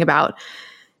experienced learning about,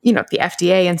 the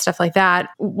FDA and stuff like that.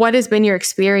 What has been your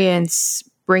experience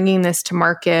bringing this to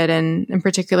market, and in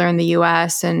particular in the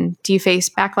US? And do you face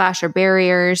backlash or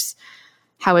barriers?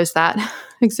 How is that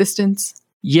existence?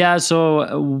 Yeah,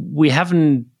 so we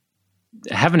haven't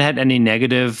had any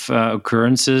negative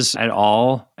occurrences at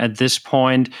all at this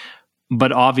point.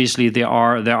 But obviously there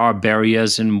are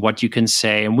barriers in what you can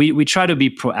say, and we try to be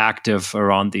proactive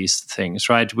around these things,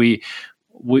 right? We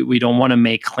don't want to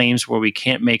make claims where we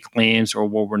can't make claims, or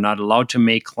where we're not allowed to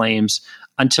make claims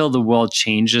until the world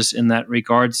changes in that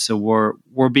regard. So we're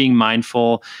being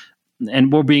mindful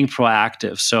and we're being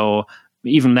proactive. So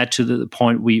even that to the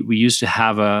point, we used to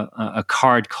have a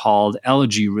card called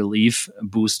Allergy Relief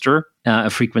Booster, a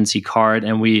frequency card,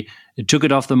 and we took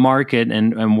it off the market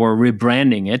and we're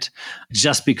rebranding it,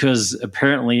 just because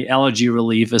apparently allergy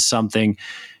relief is something,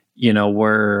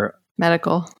 where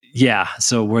medical. Yeah,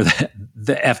 so where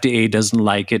the FDA doesn't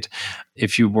like it.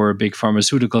 If you were a big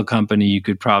pharmaceutical company, you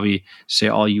could probably say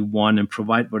all you want and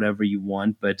provide whatever you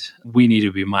want, but we need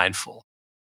to be mindful.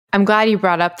 I'm glad you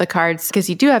brought up the cards, because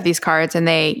you do have these cards and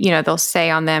they, they'll say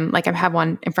on them, like I have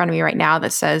one in front of me right now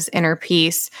that says inner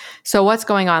peace. So what's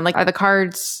going on? Like, are the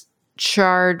cards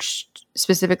charged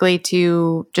specifically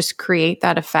to just create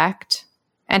that effect?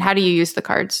 And how do you use the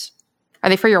cards? Are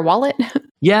they for your wallet?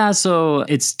 Yeah, so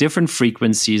it's different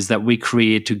frequencies that we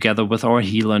create together with our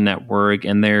healer network,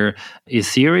 and they're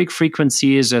etheric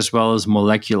frequencies as well as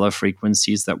molecular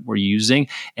frequencies that we're using.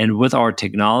 And with our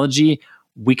technology,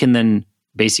 we can then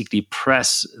basically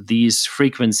press these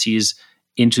frequencies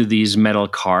into these metal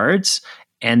cards,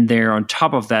 and they're on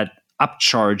top of that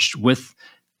upcharged with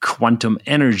quantum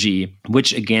energy,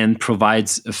 which again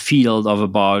provides a field of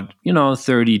about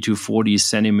 30 to 40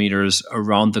 centimeters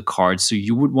around the card. So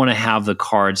you would want to have the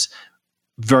cards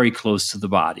very close to the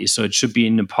body. So it should be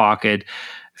in the pocket.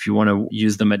 If you want to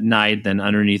use them at night, then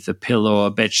underneath a pillow,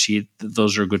 a bed sheet,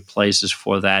 those are good places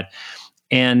for that.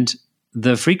 And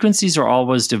the frequencies are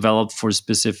always developed for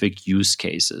specific use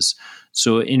cases.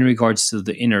 So in regards to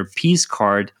the inner peace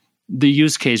card, the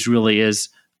use case really is,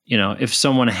 if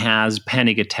someone has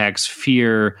panic attacks,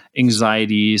 fear,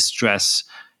 anxiety, stress,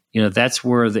 that's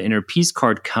where the inner peace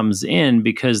card comes in,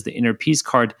 because the inner peace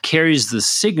card carries the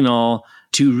signal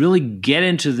to really get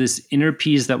into this inner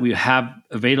peace that we have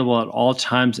available at all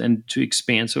times and to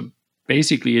expand. So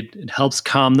basically it helps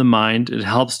calm the mind. It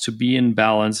helps to be in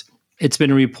balance. It's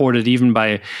been reported even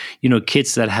by,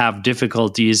 kids that have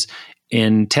difficulties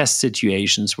in test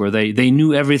situations where they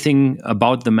knew everything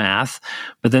about the math,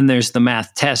 but then there's the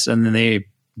math test and then they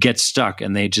get stuck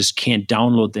and they just can't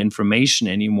download the information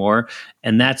anymore.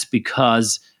 And that's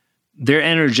because they're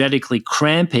energetically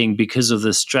cramping because of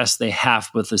the stress they have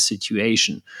with the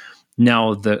situation.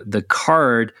 Now, the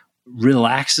card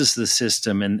relaxes the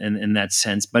system in that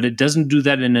sense, but it doesn't do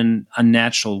that in an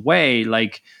unnatural way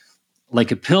like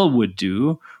a pill would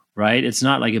do, right? It's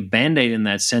not like a Band-Aid in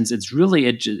that sense. It's really,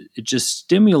 it just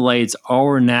stimulates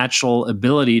our natural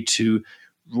ability to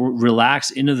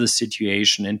relax into the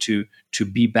situation and to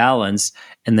be balanced.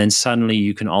 And then suddenly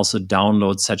you can also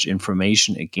download such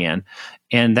information again.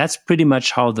 And that's pretty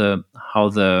much how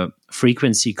the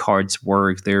frequency cards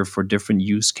work. They're for different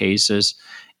use cases.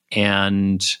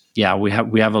 And yeah, we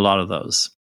have a lot of those.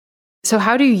 So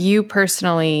how do you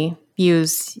personally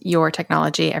use your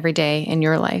technology every day in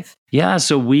your life? Yeah,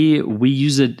 so we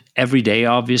use it every day,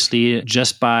 obviously,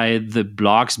 just by the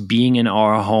blocks being in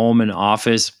our home and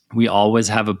office. We always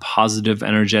have a positive,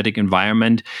 energetic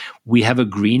environment. We have a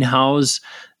greenhouse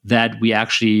that we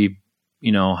actually,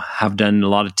 have done a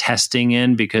lot of testing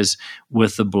in, because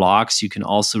with the blocks, you can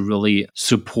also really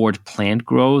support plant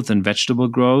growth and vegetable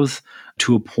growth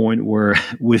to a point where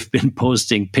we've been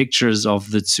posting pictures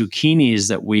of the zucchinis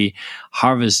that we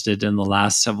harvested in the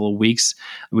last several weeks.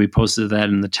 We posted that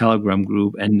in the Telegram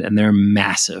group, and they're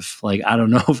massive. Like, I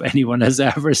don't know if anyone has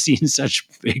ever seen such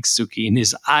big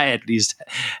zucchinis. I at least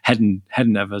hadn't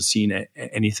ever seen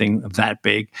anything that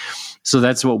big. So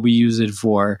that's what we use it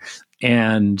for.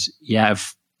 And yeah,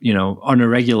 if, on a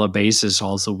regular basis,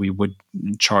 also we would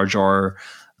charge our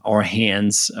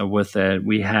hands with it.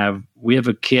 We have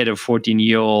a kid, a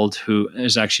 14-year-old who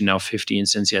is actually now 15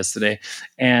 since yesterday,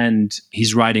 and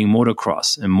he's riding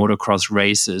motocross and motocross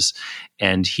races,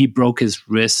 and he broke his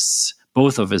wrists,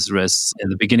 both of his wrists, in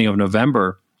the beginning of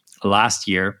November last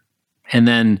year, and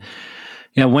then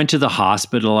went to the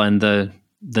hospital, and the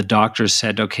doctor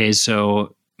said, okay,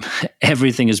 so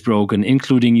everything is broken,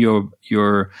 including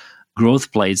your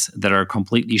growth plates that are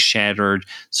completely shattered.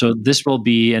 So this will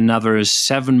be another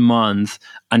 7 months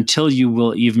until you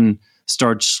will even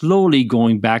start slowly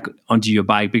going back onto your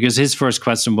bike. Because his first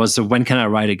question was, so when can I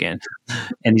ride again?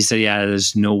 And he said, yeah,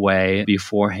 there's no way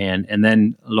beforehand. And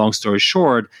then, long story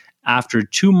short, after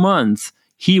 2 months,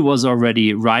 he was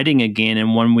already riding again.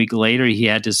 And 1 week later, he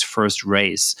had his first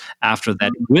race after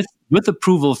that, with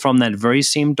approval from that very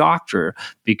same doctor,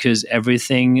 because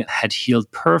everything had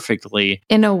healed perfectly.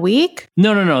 In a week?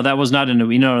 No. That was not in a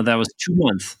week. No, that was 2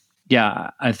 months.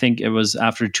 Yeah, I think it was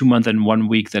after 2 months and 1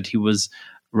 week that he was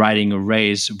riding a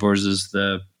race versus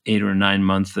the 8 or 9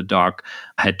 months the doc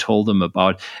had told him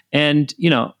about. And,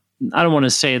 I don't want to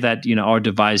say that, our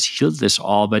device healed this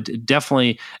all, but it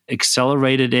definitely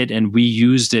accelerated it. And we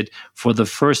used it for the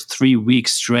first 3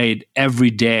 weeks straight, every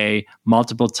day,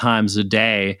 multiple times a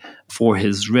day for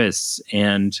his wrists.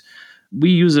 And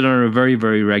we use it on a very,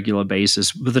 very regular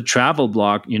basis. With a travel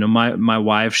block, my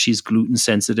wife, she's gluten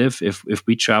sensitive. If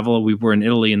we travel, we were in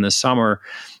Italy in the summer,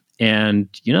 and,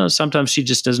 sometimes she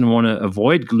just doesn't want to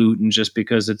avoid gluten just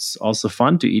because it's also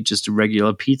fun to eat just a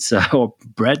regular pizza or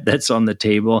bread that's on the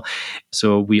table.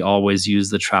 So we always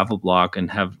use the travel block and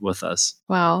have it with us.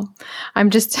 Wow. I'm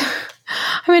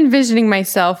envisioning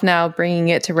myself now bringing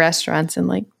it to restaurants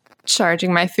and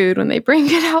charging my food when they bring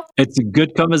it out. It's a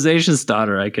good conversation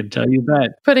starter, I can tell you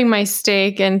that. Putting my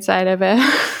steak inside of it.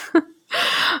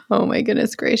 Oh my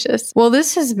goodness gracious. Well,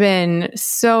 this has been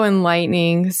so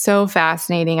enlightening, so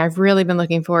fascinating. I've really been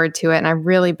looking forward to it, and I've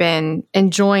really been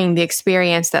enjoying the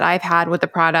experience that I've had with the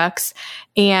products.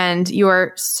 And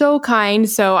you're so kind.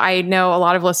 So I know a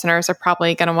lot of listeners are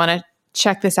probably going to want to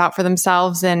check this out for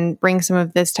themselves and bring some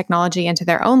of this technology into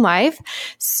their own life.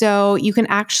 So you can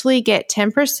actually get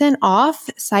 10% off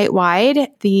site-wide.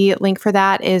 The link for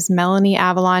that is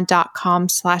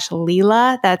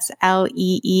melanieavalon.com/Leela. That's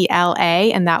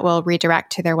Leela, and that will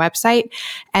redirect to their website.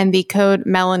 And the code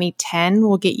Melanie10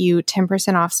 will get you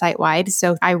 10% off site-wide.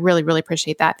 So I really, really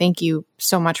appreciate that. Thank you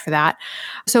so much for that.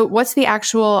 So what's the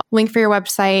actual link for your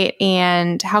website,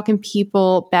 and how can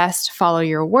people best follow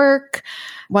your work?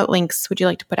 What links would you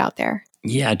like to put out there?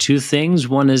 Yeah, 2 things.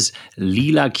 One is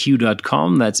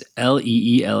LeelaQ.com. That's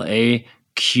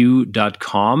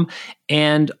LeelaQ.com.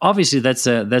 And obviously that's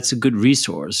a good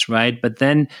resource, right? But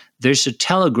then there's a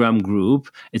Telegram group.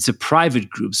 It's a private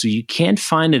group, so you can't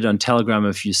find it on Telegram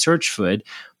if you search for it.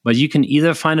 But you can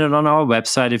either find it on our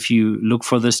website if you look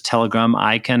for this Telegram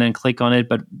icon and click on it.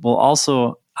 But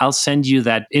I'll send you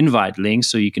that invite link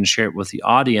so you can share it with the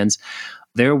audience.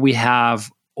 There we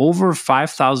have over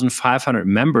 5,500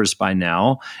 members by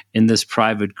now in this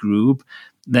private group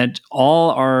that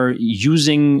all are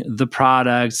using the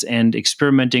products and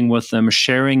experimenting with them,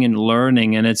 sharing and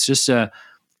learning. And it's just a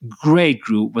great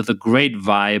group with a great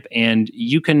vibe. And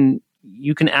you can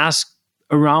ask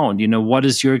around, what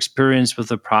is your experience with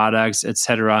the products,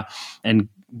 etc., and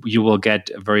you will get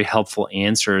very helpful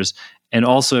answers. And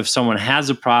also, if someone has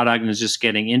a product and is just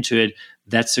getting into it,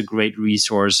 that's a great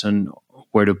resource and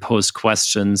where to post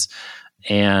questions.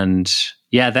 And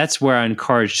yeah, that's where I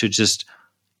encourage to just,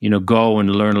 go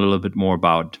and learn a little bit more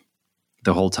about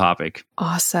the whole topic.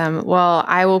 Awesome. Well,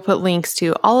 I will put links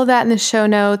to all of that in the show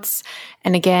notes.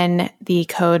 And again, the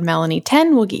code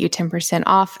Melanie10 will get you 10%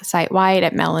 off site-wide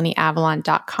at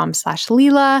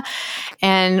melanieavalon.com/Leela.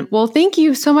 And well, thank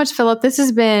you so much, Philipp. This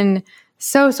has been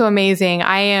so amazing.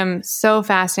 I am so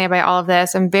fascinated by all of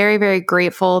this. I'm very, very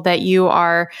grateful that you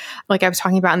are, like I was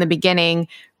talking about in the beginning,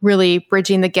 really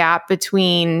bridging the gap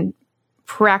between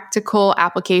practical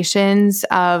applications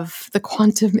of the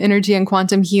quantum energy and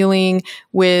quantum healing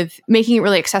with making it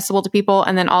really accessible to people,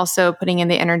 and then also putting in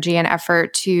the energy and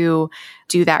effort to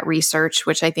do that research,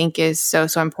 which I think is so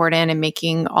important, and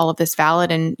making all of this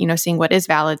valid and, seeing what is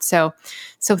valid. So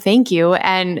thank you.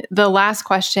 And the last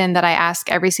question that I ask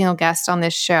every single guest on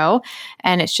this show,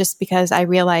 and it's just because I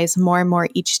realize more and more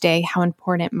each day how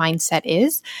important mindset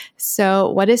is. So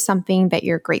what is something that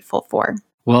you're grateful for?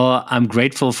 Well, I'm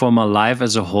grateful for my life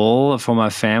as a whole, for my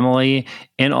family,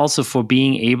 and also for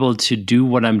being able to do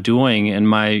what I'm doing in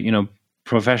my,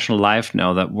 professional life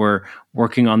now, that we're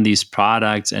working on these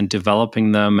products and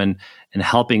developing them and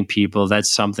helping people.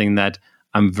 That's something that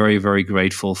I'm very, very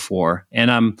grateful for. And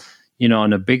I'm,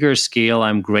 on a bigger scale,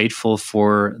 I'm grateful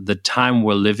for the time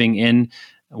we're living in,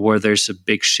 where there's a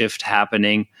big shift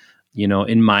happening, in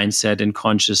mindset and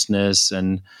consciousness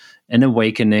and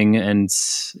awakening. And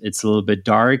it's a little bit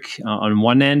dark on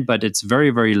one end, but it's very,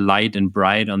 very light and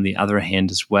bright on the other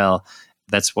hand as well.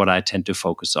 That's what I tend to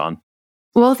focus on.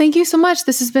 Well, thank you so much.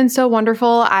 This has been so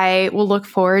wonderful. I will look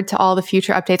forward to all the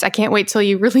future updates. I can't wait till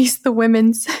you release the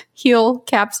women's heal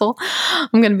capsule.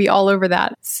 I'm going to be all over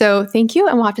that. So thank you.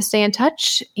 And we'll have to stay in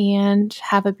touch and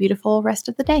have a beautiful rest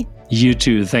of the day. You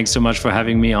too. Thanks so much for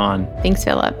having me on. Thanks,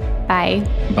 Philipp. Bye.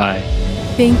 Bye.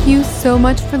 Thank you so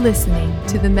much for listening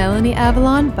to the Melanie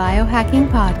Avalon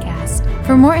Biohacking Podcast.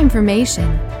 For more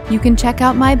information, you can check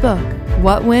out my book,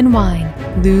 What When Wine?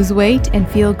 Lose weight and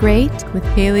feel great with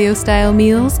paleo-style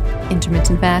meals,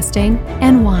 intermittent fasting,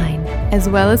 and wine, as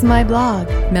well as my blog,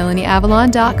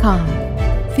 melanieavalon.com.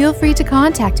 Feel free to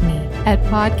contact me at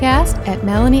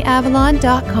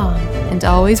podcast@melanieavalon.com. And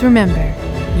always remember,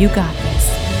 you got it.